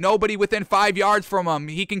right, nobody within 5 yards from him.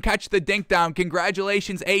 He can catch the dink down.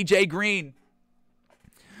 Congratulations, AJ Green.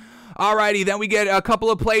 Alrighty, then we get a couple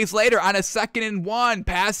of plays later on a 2nd and 1,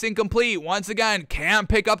 pass incomplete. Once again, can't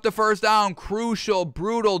pick up the 1st down. Crucial,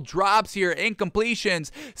 brutal drops here, incompletions.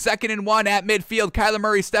 2nd and 1 at midfield. Kyler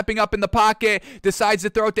Murray stepping up in the pocket, decides to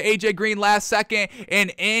throw it to AJ Green last second,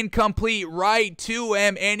 and incomplete right to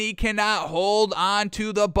him, and he cannot hold on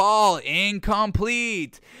to the ball.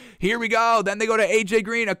 Incomplete. Here we go. Then they go to AJ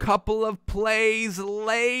Green a couple of plays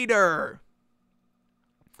later.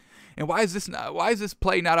 And why is this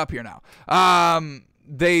play not up here now?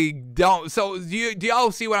 They don't. So do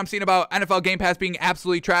y'all see what I'm seeing about NFL Game Pass being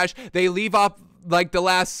absolutely trash? They leave up like the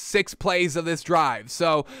last 6 plays of this drive.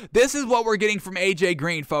 So this is what we're getting from AJ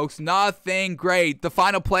Green, folks. Nothing great. The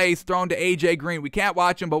final play is thrown to AJ Green. We can't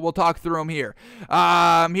watch him, but we'll talk through him here.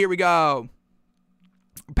 Here we go.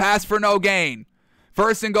 Pass for no gain.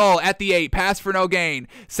 1st and goal at the 8, pass for no gain.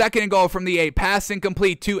 2nd and goal from the 8, pass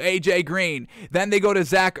incomplete to AJ Green. Then they go to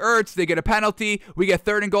Zach Ertz, they get a penalty. We get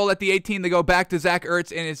 3rd and goal at the 18, they go back to Zach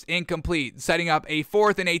Ertz, and it's incomplete. Setting up a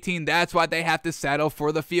 4th and 18, that's why they have to settle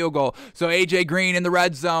for the field goal. So AJ Green in the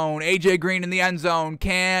red zone, AJ Green in the end zone,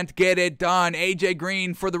 can't get it done. AJ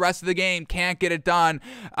Green for the rest of the game, can't get it done.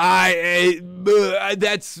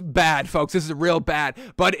 That's bad, folks. This is real bad.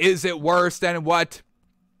 But is it worse than what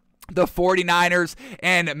the 49ers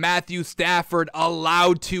and Matthew Stafford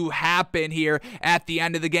allowed to happen here at the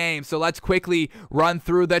end of the game? So let's quickly run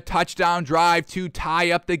through the touchdown drive to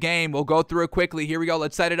tie up the game. We'll go through it quickly. Here we go.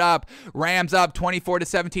 Let's set it up. Rams up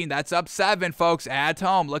 24-17. That's up 7, folks, at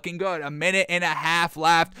home. Looking good. 1.5 minutes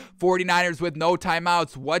left. 49ers with no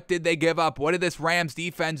timeouts. What did they give up? What did this Rams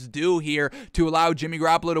defense do here to allow Jimmy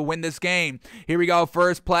Garoppolo to win this game? Here we go.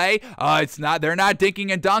 First play. They're not dinking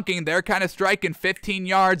and dunking. They're kind of striking 15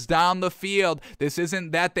 yards down the field. This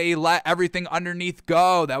isn't that they let everything underneath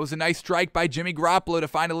go. That was a nice strike by Jimmy Garoppolo to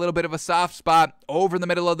find a little bit of a soft spot over the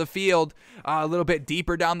middle of the field, a little bit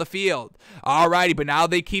deeper down the field. Alrighty, but now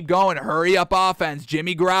they keep going. Hurry up offense.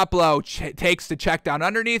 Jimmy Garoppolo takes the check down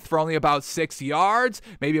underneath for only about 6 yards,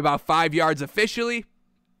 maybe about 5 yards officially.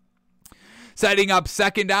 Setting up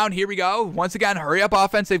second down. Here we go. Once again, hurry up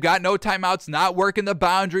offense. They've got no timeouts, not working the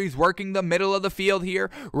boundaries, working the middle of the field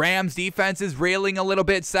here. Rams defense is railing a little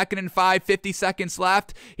bit. 2nd and 5, 50 seconds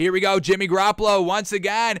left. Here we go. Jimmy Garoppolo once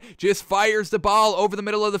again just fires the ball over the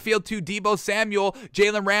middle of the field to Deebo Samuel.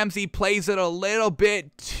 Jalen Ramsey plays it a little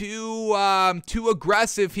bit too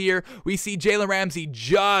aggressive here. We see Jalen Ramsey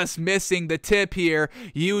just missing the tip here.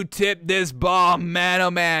 You tip this ball, man,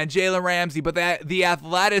 oh man, Jalen Ramsey. But the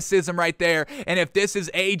athleticism right there. And if this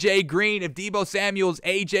is A.J. Green, if Deebo Samuel's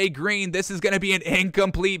A.J. Green, this is going to be an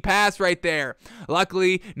incomplete pass right there.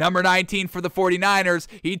 Luckily, number 19 for the 49ers,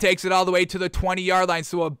 he takes it all the way to the 20-yard line.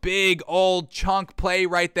 So a big old chunk play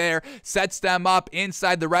right there sets them up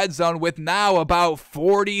inside the red zone with now about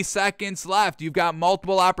 40 seconds left. You've got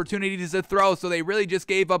multiple opportunities to throw, so they really just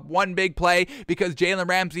gave up one big play because Jalen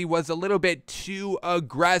Ramsey was a little bit too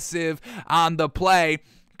aggressive on the play.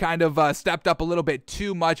 Kind of stepped up a little bit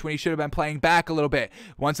too much when he should have been playing back a little bit.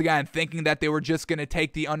 Once again, thinking that they were just going to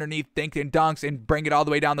take the underneath dink and dunks and bring it all the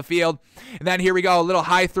way down the field. And then here we go, a little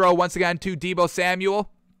high throw once again to Deebo Samuel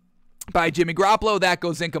by Jimmy Garoppolo. That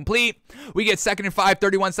goes incomplete. We get 2nd and 5,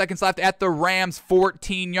 31 seconds left at the Rams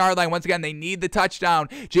 14-yard line. Once again, they need the touchdown.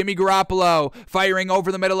 Jimmy Garoppolo firing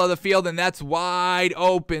over the middle of the field, and that's wide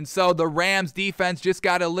open. So the Rams defense just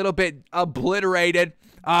got a little bit obliterated.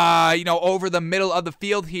 Over the middle of the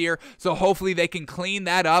field here. So hopefully they can clean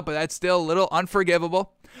that up, but that's still a little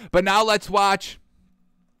unforgivable. But now let's watch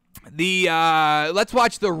the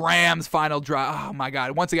Rams final drive. Oh my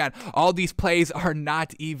God. Once again, all these plays are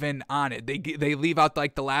not even on it. They leave out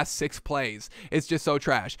like the last 6 plays. It's just so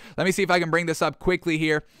trash. Let me see if I can bring this up quickly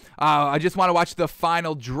here. I just want to watch the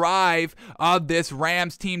final drive of this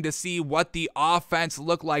Rams team to see what the offense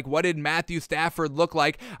looked like. What did Matthew Stafford look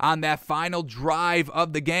like on that final drive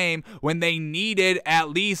of the game when they needed at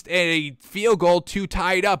least a field goal to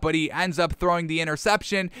tie it up, but he ends up throwing the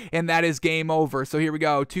interception, and that is game over. So here we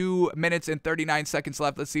go. 2 minutes and 39 seconds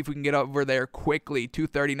left. Let's see if we can get over there quickly.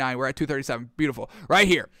 2:39. We're at 2:37. Beautiful. Right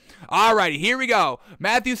here. All righty. Here we go.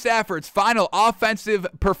 Matthew Stafford's final offensive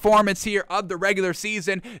performance here of the regular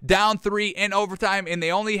season. Down 3 in overtime, and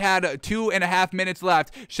they only had 2.5 minutes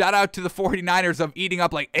left. Shout out to the 49ers of eating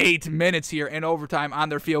up like 8 minutes here in overtime on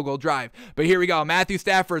their field goal drive. But here we go. Matthew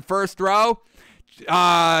Stafford, first throw,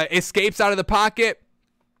 escapes out of the pocket,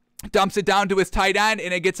 dumps it down to his tight end,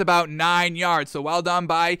 and it gets about 9 yards. So well done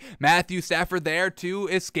by Matthew Stafford there to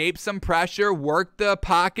escape some pressure, work the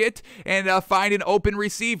pocket, and find an open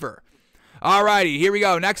receiver. All righty, here we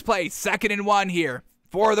go. Next play, 2nd and 1 here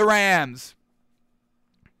for the Rams.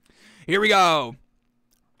 Here we go.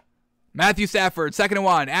 Matthew Stafford, 2nd and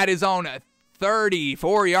 1 at his own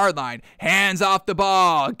 34-yard line. Hands off the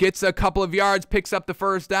ball, gets a couple of yards, picks up the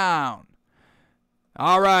first down.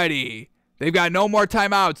 All righty. They've got no more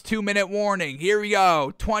timeouts. 2-minute warning. Here we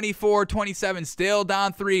go. 24-27. Still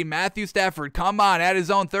down 3. Matthew Stafford, come on, at his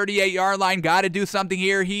own 38-yard line. Got to do something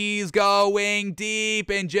here. He's going deep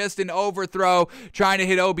and just an overthrow trying to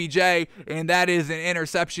hit OBJ, and that is an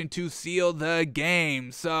interception to seal the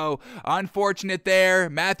game. So unfortunate there.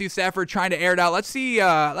 Matthew Stafford trying to air it out. Let's see.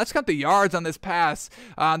 Let's count the yards on this pass.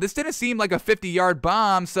 This didn't seem like a 50-yard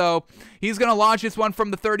bomb, so he's going to launch this one from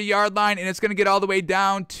the 30-yard line, and it's going to get all the way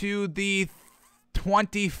down to the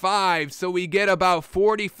 25, so we get about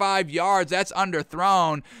 45 yards. That's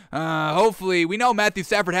underthrown. Hopefully, we know Matthew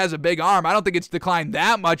Stafford has a big arm. I don't think it's declined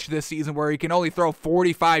that much this season where he can only throw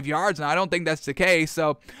 45 yards, and I don't think that's the case.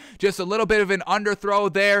 So just a little bit of an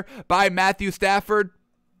underthrow there by Matthew Stafford.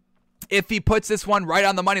 If he puts this one right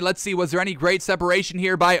on the money, let's see, was there any great separation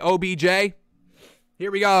here by OBJ? Here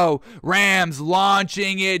we go. Rams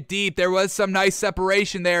launching it deep. There was some nice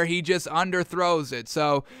separation there. He just underthrows it.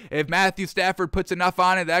 So if Matthew Stafford puts enough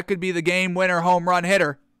on it, that could be the game winner home run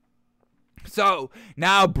hitter. So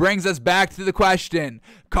now brings us back to the question.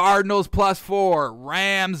 Cardinals +4,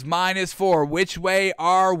 Rams -4. Which way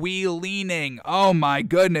are we leaning? Oh my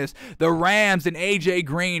goodness. The Rams and A.J.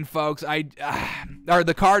 Green, folks. Or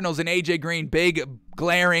the Cardinals and A.J. Green, big,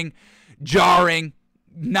 glaring, jarring.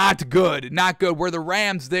 Not good. Where the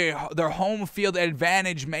Rams, their home field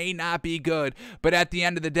advantage may not be good, but at the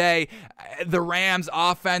end of the day, the Rams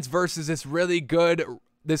offense versus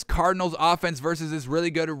this Cardinals offense versus this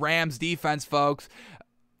really good Rams defense, folks,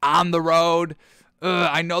 on the road.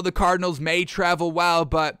 I know the Cardinals may travel well,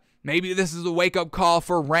 but maybe this is a wake-up call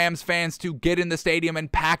for Rams fans to get in the stadium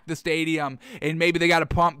and pack the stadium, and maybe they got to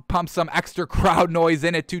pump some extra crowd noise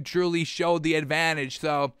in it to truly show the advantage.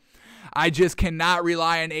 So I just cannot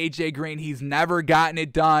rely on A.J. Green. He's never gotten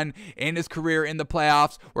it done in his career in the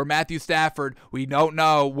playoffs. Where Matthew Stafford, we don't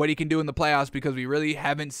know what he can do in the playoffs because we really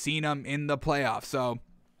haven't seen him in the playoffs. So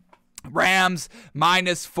Rams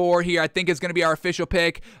 -4 here, I think is going to be our official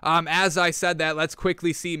pick. As I said that, let's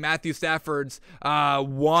quickly see Matthew Stafford's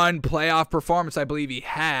one playoff performance I believe he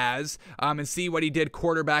has, and see what he did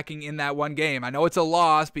quarterbacking in that one game. I know it's a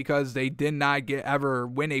loss because they did not ever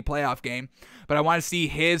win a playoff game, but I want to see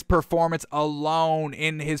his performance alone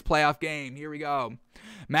in his playoff game. Here we go.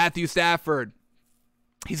 Matthew Stafford.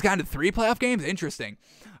 He's gotten to 3 playoff games? Interesting.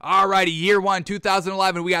 Alrighty, year 1,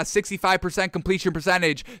 2011, we got 65% completion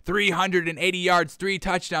percentage, 380 yards, 3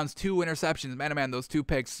 touchdowns, 2 interceptions. Man, oh man, those 2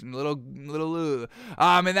 picks, and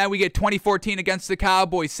then we get 2014 against the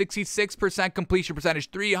Cowboys, 66% completion percentage,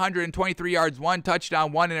 323 yards, 1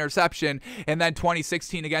 touchdown, 1 interception. And then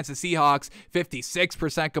 2016 against the Seahawks,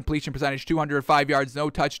 56% completion percentage, 205 yards, no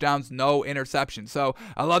touchdowns, no interceptions. So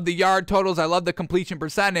I love the yard totals, I love the completion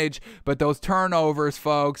percentage, but those turnovers,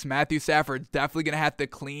 folks, Matthew Stafford's definitely going to have to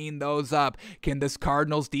clean those up. Can this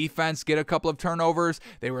Cardinals defense get a couple of turnovers?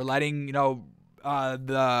 They were letting, they were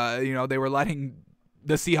letting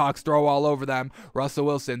the Seahawks throw all over them. Russell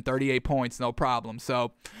Wilson, 38 points, no problem.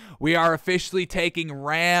 So we are officially taking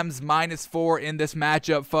Rams -4 in this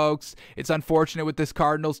matchup, folks. It's unfortunate with this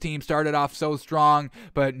Cardinals team. Started off so strong,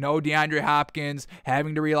 but no DeAndre Hopkins,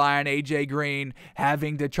 having to rely on AJ Green,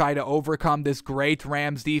 having to try to overcome this great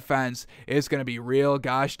Rams defense is going to be real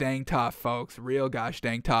gosh dang tough, folks. Real gosh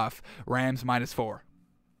dang tough. Rams -4.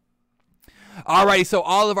 Alrighty, so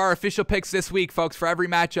all of our official picks this week, folks, for every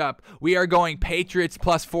matchup, we are going Patriots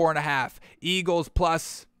 +4.5, Eagles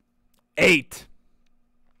 +8.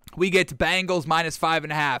 We get Bengals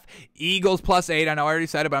 -5.5, Eagles +8. I know I already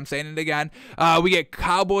said it, but I'm saying it again. We get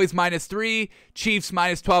Cowboys -3, Chiefs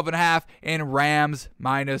 -12.5, and Rams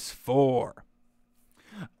 -4.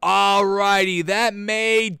 Alrighty, that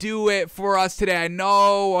may do it for us today. I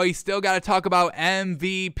know we still got to talk about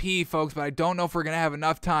MVP, folks, but I don't know if we're going to have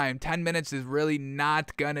enough time. 10 minutes is really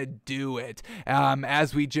not going to do it,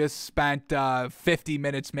 as we just spent 50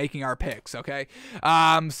 minutes making our picks, okay?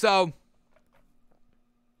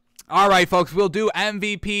 All right, folks, we'll do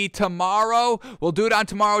MVP tomorrow. We'll do it on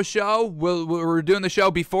tomorrow's show. We're doing the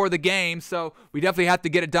show before the game, so we definitely have to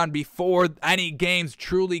get it done before any games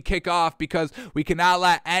truly kick off, because we cannot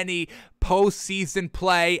let any postseason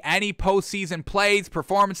play, any postseason plays,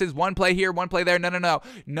 performances, one play here, one play there. No.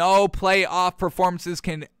 No playoff performances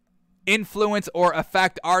can influence or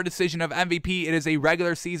affect our decision of MVP. It is a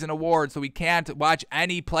regular season award, so we can't watch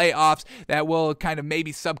any playoffs that will kind of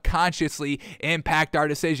maybe subconsciously impact our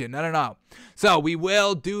decision. No. So we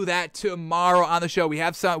will do that tomorrow on the show. We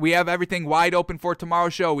have everything wide open for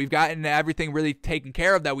tomorrow's show. We've gotten everything really taken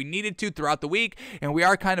care of that we needed to throughout the week, and we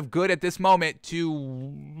are kind of good at this moment to,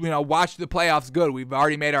 watch the playoffs good. We've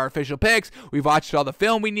already made our official picks. We've watched all the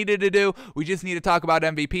film we needed to do. We just need to talk about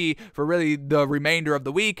MVP for really the remainder of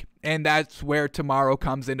the week, and that's where tomorrow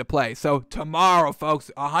comes into play. So tomorrow, folks,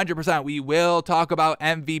 100%, we will talk about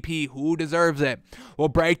MVP, who deserves it. We'll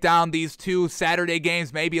break down these 2 Saturday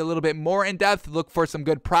games maybe a little bit more in depth, look for some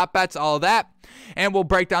good prop bets, all of that, and we'll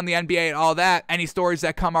break down the NBA and all that. Any stories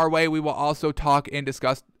that come our way, we will also talk and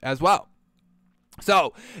discuss as well.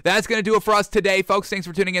 So that's going to do it for us today, folks. Thanks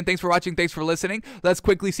for tuning in. Thanks for watching. Thanks for listening. Let's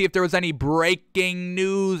quickly see if there was any breaking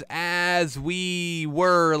news as we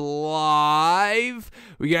were live.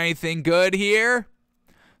 We got anything good here?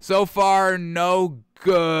 So far, no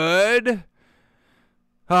good.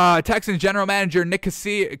 Texans general manager Nick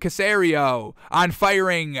Caserio on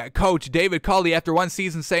firing coach David Culley after one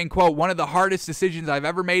season, saying, quote, "One of the hardest decisions I've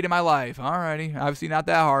ever made in my life." Alrighty, obviously not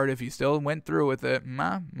that hard if you still went through with it.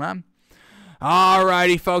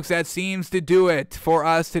 Alrighty, folks, that seems to do it for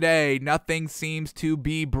us today. Nothing seems to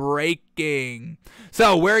be breaking.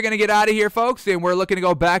 So we're going to get out of here, folks, and we're looking to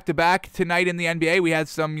go back-to-back tonight in the NBA. We had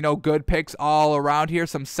some, good picks all around here,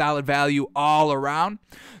 some solid value all around.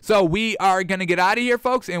 So we are going to get out of here,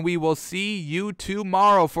 folks, and we will see you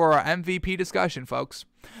tomorrow for our MVP discussion, folks.